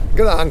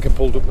 Get that anchor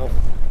pulled up now.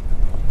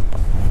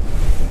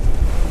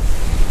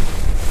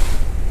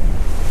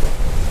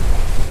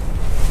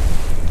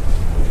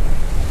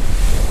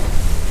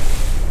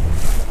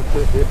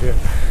 Yeah.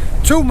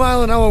 2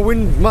 mile an hour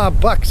wind my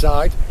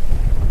backside.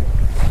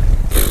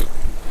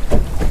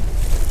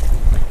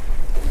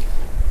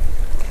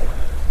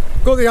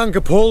 Got the anchor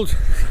pulled,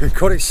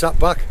 got it sat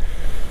back,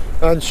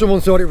 and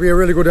someone thought it'd be a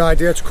really good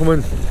idea to come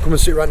and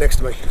sit right next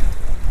to me.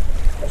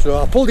 So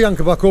I pulled the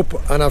anchor back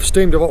up and I've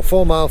steamed about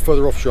 4 miles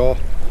further offshore,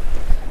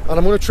 and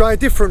I'm going to try a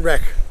different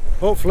wreck.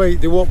 Hopefully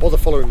they won't bother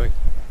following me.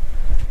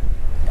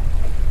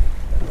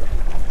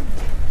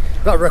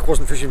 That wreck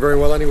wasn't fishing very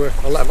well anyway,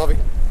 I'll let them have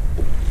it.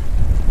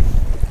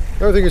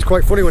 Everything is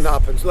quite funny when that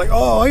happens. Like,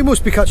 oh, he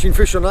must be catching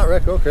fish on that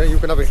wreck. Okay, you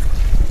can have it.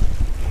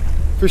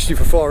 Fished it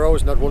for 4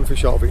 hours and had 1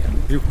 fish out of it.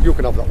 You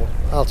can have that one.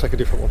 I'll take a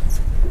different one.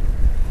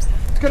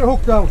 Let's get a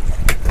hook down.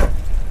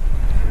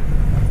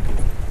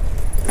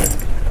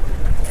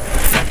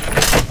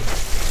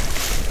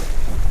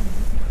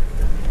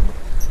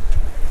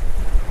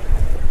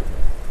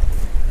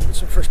 Get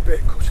some fresh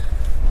bait cut.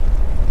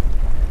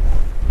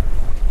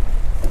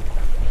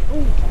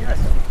 Oh, yes.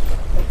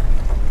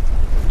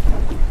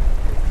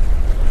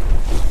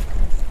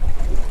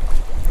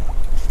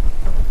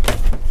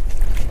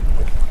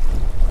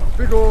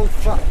 Big old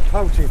fat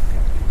pouting.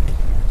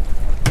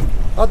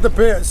 Had the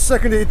bait,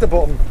 second it hit the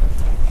bottom.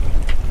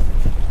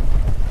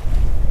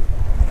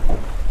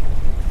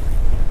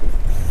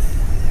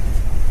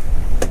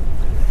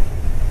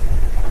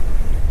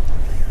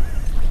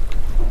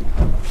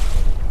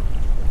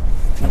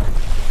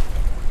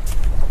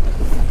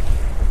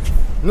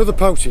 Another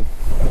pouting.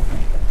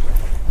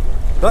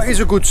 That is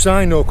a good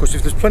sign though, because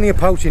if there's plenty of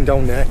pouting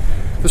down there,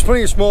 there's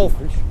plenty of small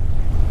fish.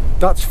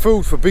 That's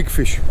food for big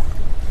fish.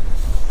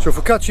 So if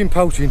we're catching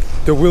pouting,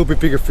 there will be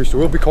bigger fish, there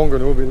will be conger,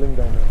 there will be ling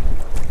down there.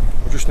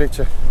 We just need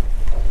to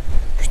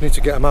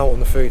get them out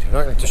on the feed.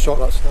 I need to sort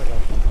that snag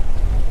out.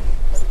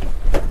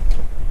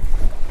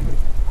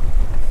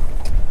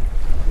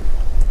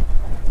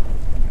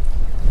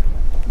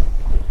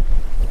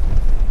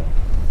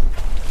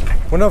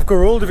 When I've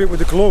got hold of it with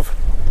the glove,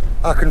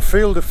 I can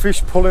feel the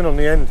fish pulling on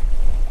the end.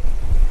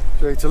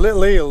 So it's a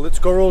little eel that's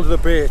got hold of the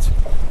bait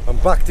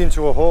and backed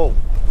into a hole.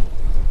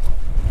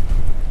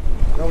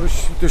 Now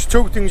there's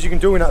two things you can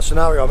do in that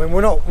scenario. I mean,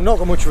 we're not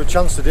got much of a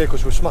chance today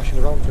because we're smashing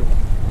around too.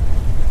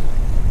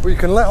 But you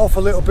can let off a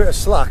little bit of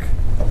slack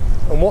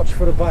and watch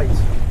for the bite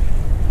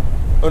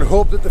and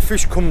hope that the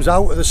fish comes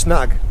out of the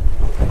snag,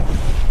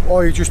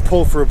 or you just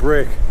pull for a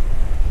break.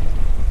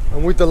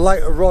 And with the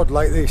lighter rod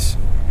like this,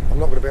 I'm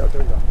not going to be able to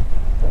do that.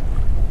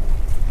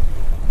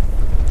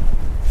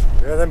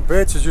 Yeah, them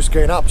baits are just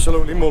getting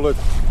absolutely mullered.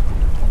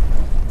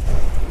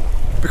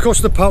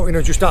 Because the pouting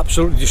are just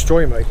absolutely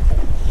destroying me,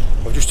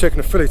 I've just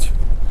taken a fillet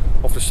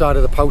off the side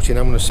of the pouting.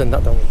 I'm going to send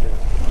that down again.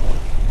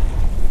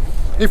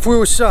 If we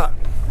were sat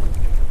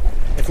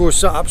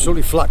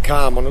absolutely flat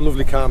calm on a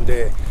lovely calm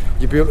day,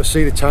 you'd be able to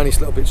see the tiniest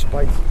little bits of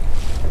bite.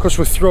 Because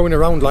we're throwing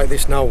around like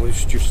this now,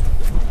 it's just,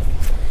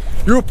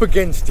 you're up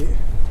against it.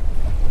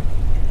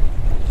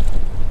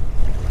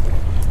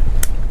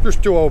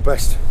 Just do our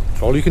best.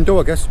 That's all you can do,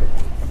 I guess.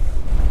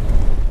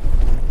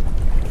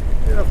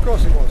 Yeah, of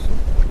course it was.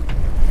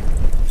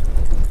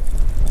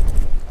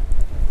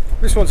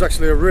 This one's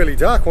actually a really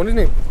dark one, isn't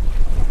it?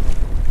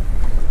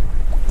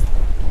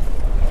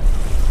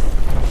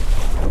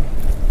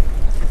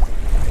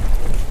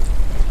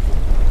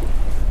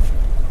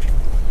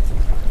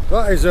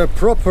 That is a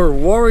proper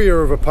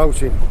warrior of a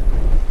pouting.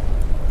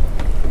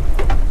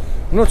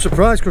 I'm not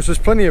surprised because there's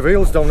plenty of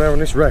eels down there on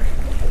this wreck.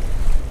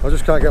 I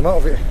just can't get them out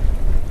of it.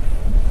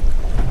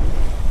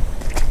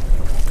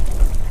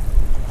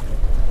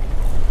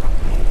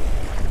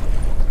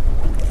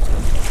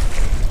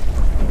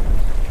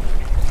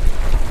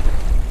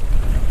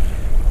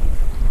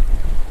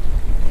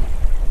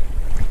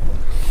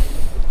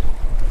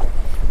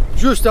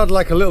 Just had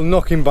like a little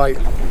knocking bite.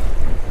 I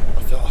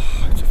thought,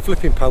 oh, it's a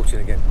flipping pouting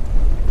again.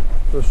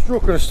 So I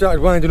struck and I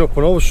started winding up,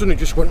 and all of a sudden it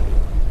just went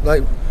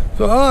like, I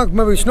thought, oh,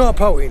 maybe it's not a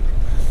pouting.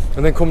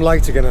 And then come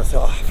light again, I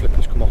thought, oh, flip,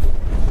 it's come off.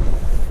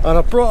 And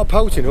I brought a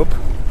pouting up.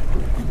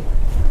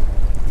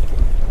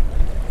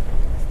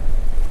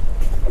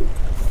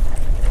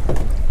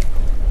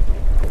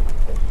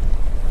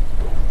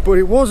 But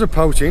it was a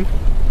pouting,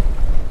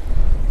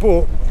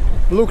 but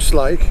looks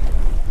like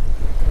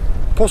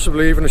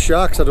possibly even a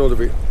shark's had hold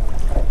of it.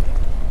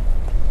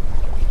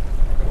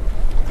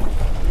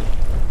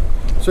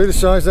 See the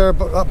size there,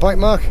 that bite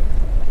mark?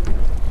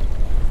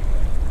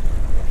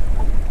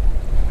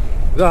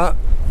 That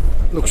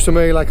looks to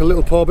me like a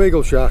little paw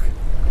beagle shark.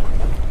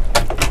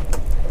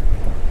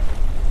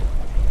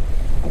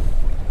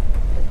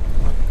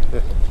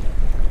 Yeah.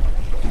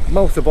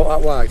 Mouth about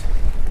that wide.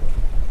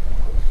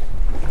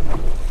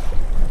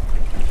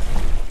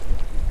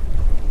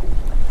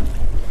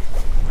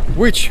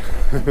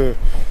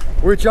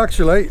 Which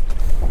actually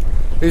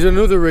is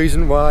another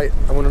reason why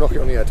I'm going to knock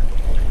it on the head.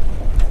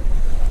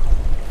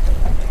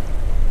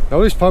 Now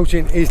this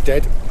pouting is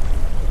dead.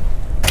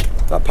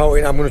 That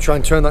pouting, I'm going to try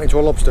and turn that into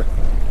a lobster.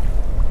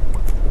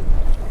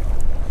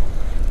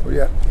 But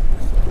yeah,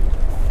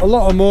 a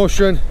lot of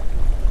motion,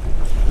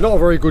 not a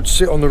very good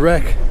sit on the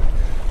wreck,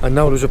 and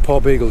now there's a paw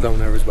beagle down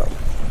there as well.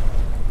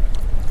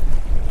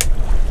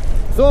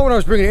 Thought when I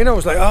was bringing it in, I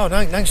was like, oh,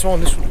 nice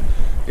one, this one.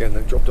 Yeah, and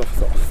then dropped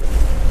off. I thought,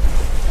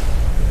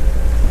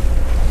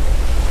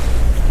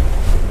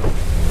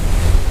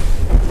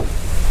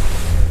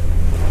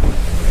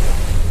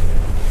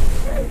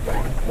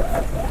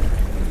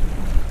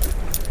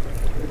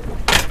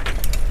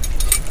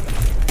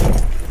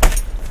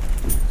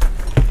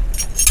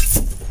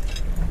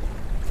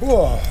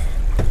 whoa.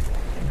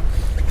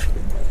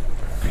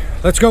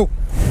 Let's go.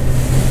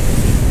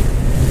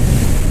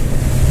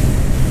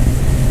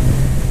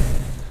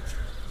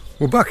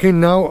 We're back in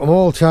now. I'm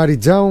all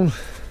tidied down.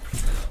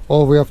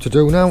 All we have to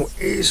do now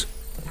is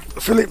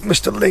fillet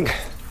Mr. Ling.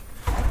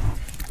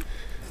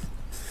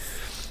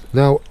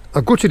 Now,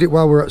 I gutted it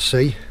while we're at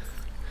sea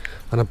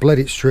and I bled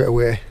it straight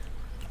away.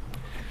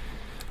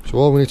 So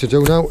all we need to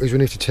do now is we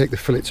need to take the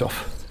fillets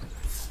off.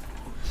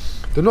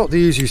 They're not the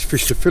easiest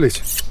fish to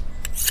fillet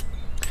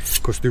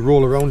because they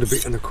roll around a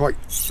bit and they're quite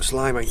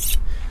slimy.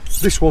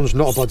 This one's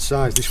not a bad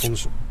size. This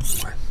one's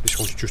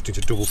just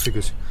into double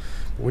figures.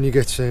 But when you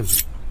get a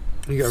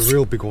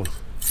real big one,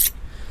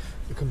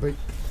 it can be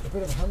a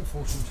bit of a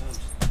handful sometimes.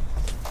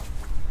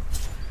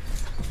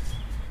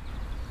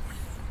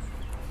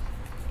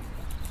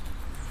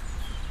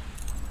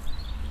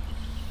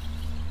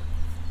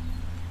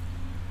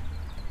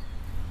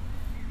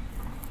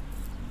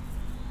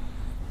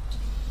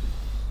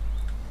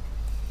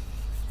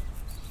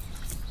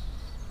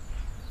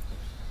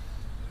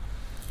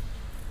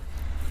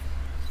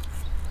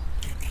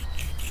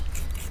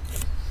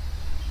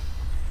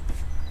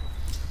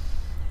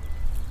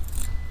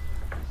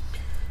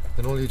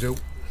 Then all you do,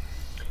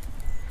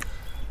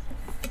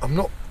 I'm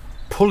not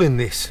pulling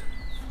this,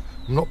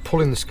 I'm not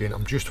pulling the skin,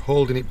 I'm just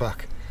holding it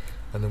back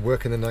and then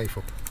working the knife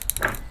up.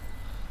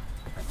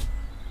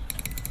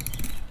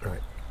 Right,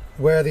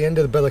 where the end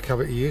of the belly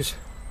cavity is,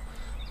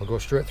 I'll go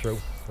straight through.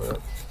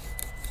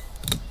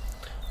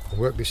 I'll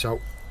work this out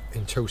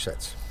in 2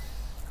 sets.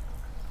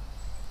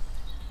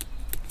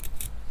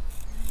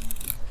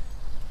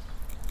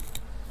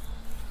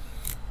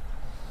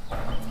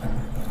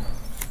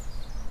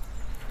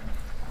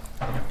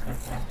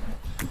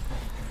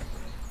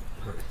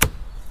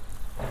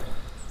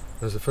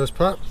 There's the first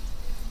part.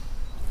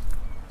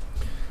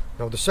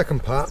 Now the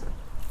second part,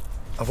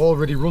 I've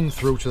already run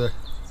through to the,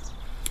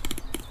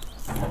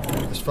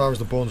 as far as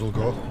the bones will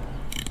go.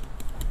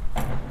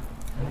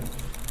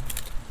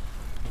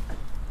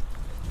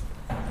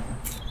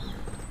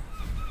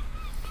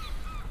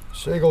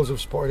 Seagulls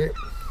have spotted it.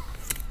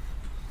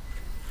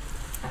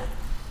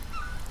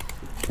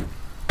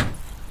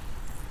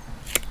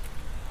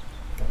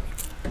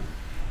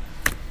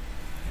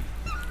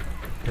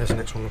 There's the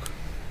next one, look.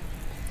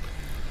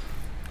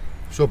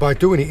 So by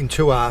doing it in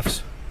two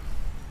halves,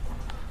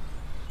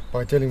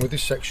 by dealing with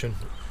this section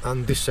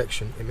and this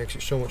section, it makes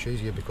it so much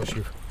easier because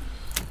you've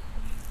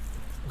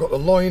got the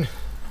loin.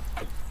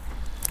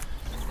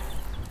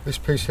 This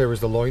piece here is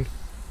the loin.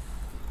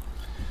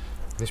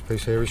 This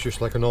piece here is just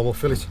like a normal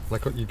fillet,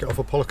 like what you get off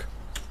a pollock.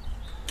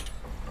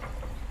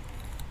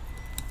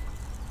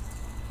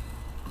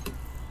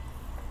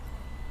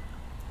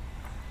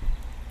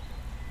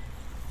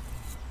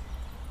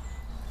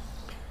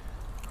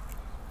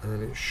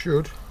 And it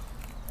should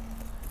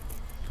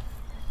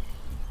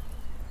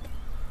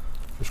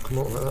just come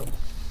out like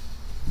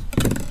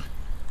that.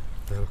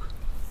 There, look.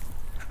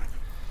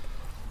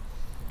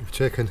 You've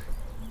taken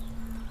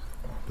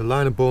the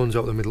line of bones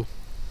out the middle,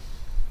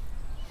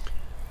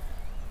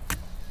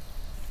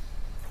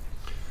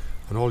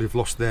 and all you've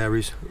lost there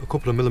is a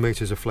couple of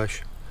millimetres of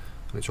flesh,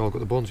 and it's all got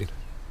the bones in.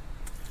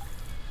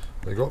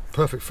 There you go,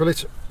 perfect fillet,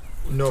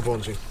 no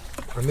bones in.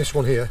 And this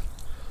one here,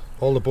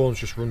 all the bones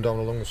just run down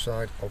along the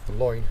side of the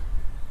loin.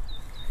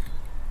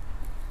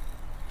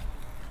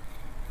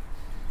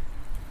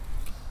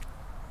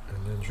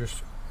 And then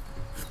just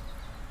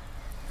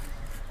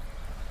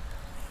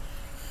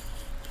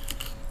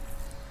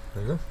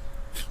there you go.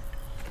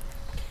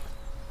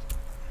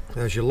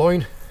 There's your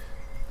loin.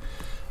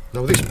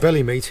 Now this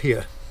belly meat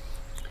here,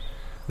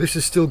 this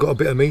has still got a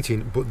bit of meat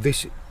in, but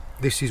this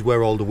is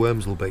where all the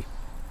worms will be.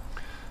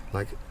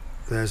 Like,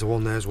 there's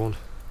one, there's one.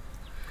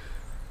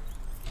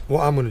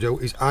 What I'm going to do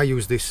is I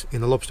use this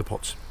in the lobster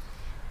pots.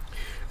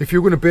 If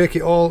you're going to bake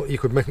it all, you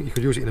could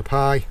use it in a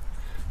pie,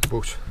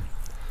 but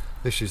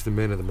this is the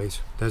main of the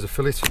meat. There's a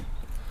fillet,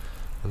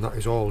 and that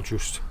is all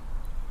just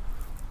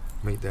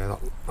meat there,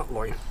 that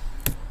loin.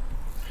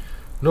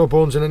 No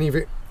bones in any of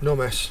it, no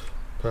mess,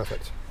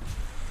 perfect.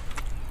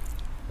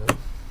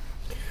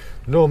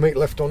 No meat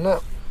left on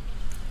that.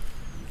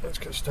 Let's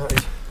get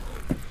started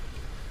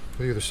with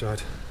the other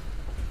side.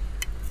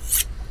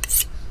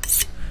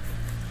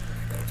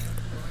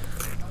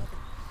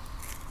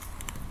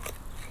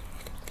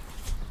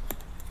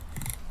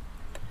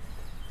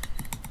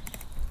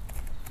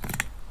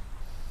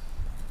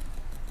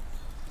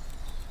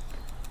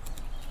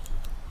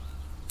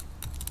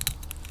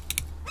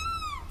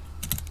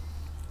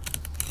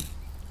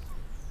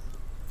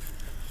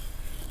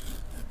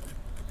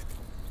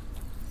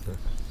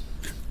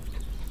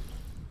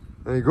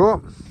 There you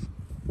go.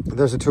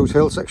 There's the two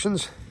tail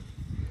sections.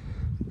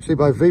 See,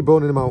 by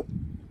V-boning them out,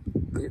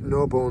 you get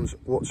no bones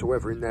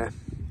whatsoever in there.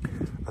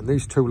 And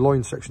these two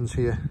loin sections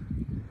here,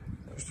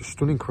 just a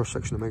stunning cross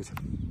section of meat.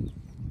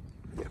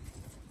 Yeah.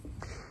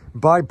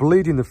 By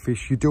bleeding the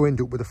fish, you do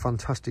end up with a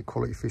fantastic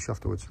quality fish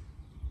afterwards.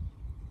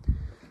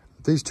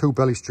 These two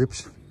belly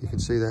strips, you can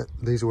see that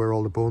these are where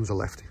all the bones are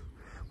left,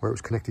 where it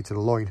was connected to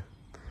the loin.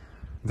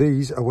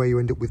 These are where you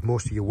end up with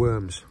most of your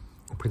worms,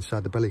 up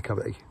inside the belly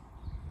cavity.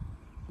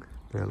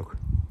 There, look.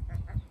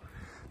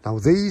 Now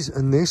these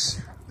and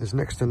this, there's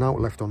next to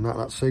naught left on that.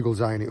 That seagull's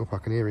eyeing it up, I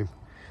can hear him.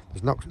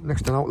 There's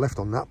next to naught left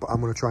on that, but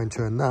I'm going to try and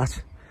turn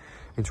that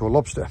into a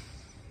lobster.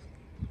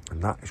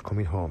 And that is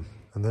coming home.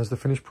 And there's the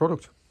finished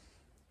product.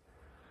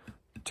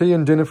 Tea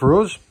and dinner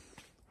for us.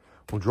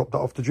 We'll drop that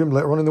off the gym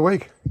later on in the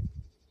week.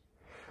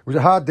 It was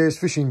a hard day's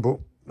fishing, but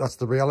that's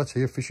the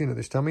reality of fishing at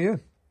this time of year.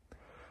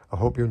 I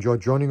hope you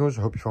enjoyed joining us.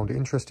 I hope you found it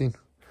interesting.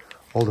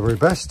 All the very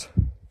best.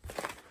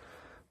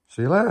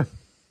 See you later.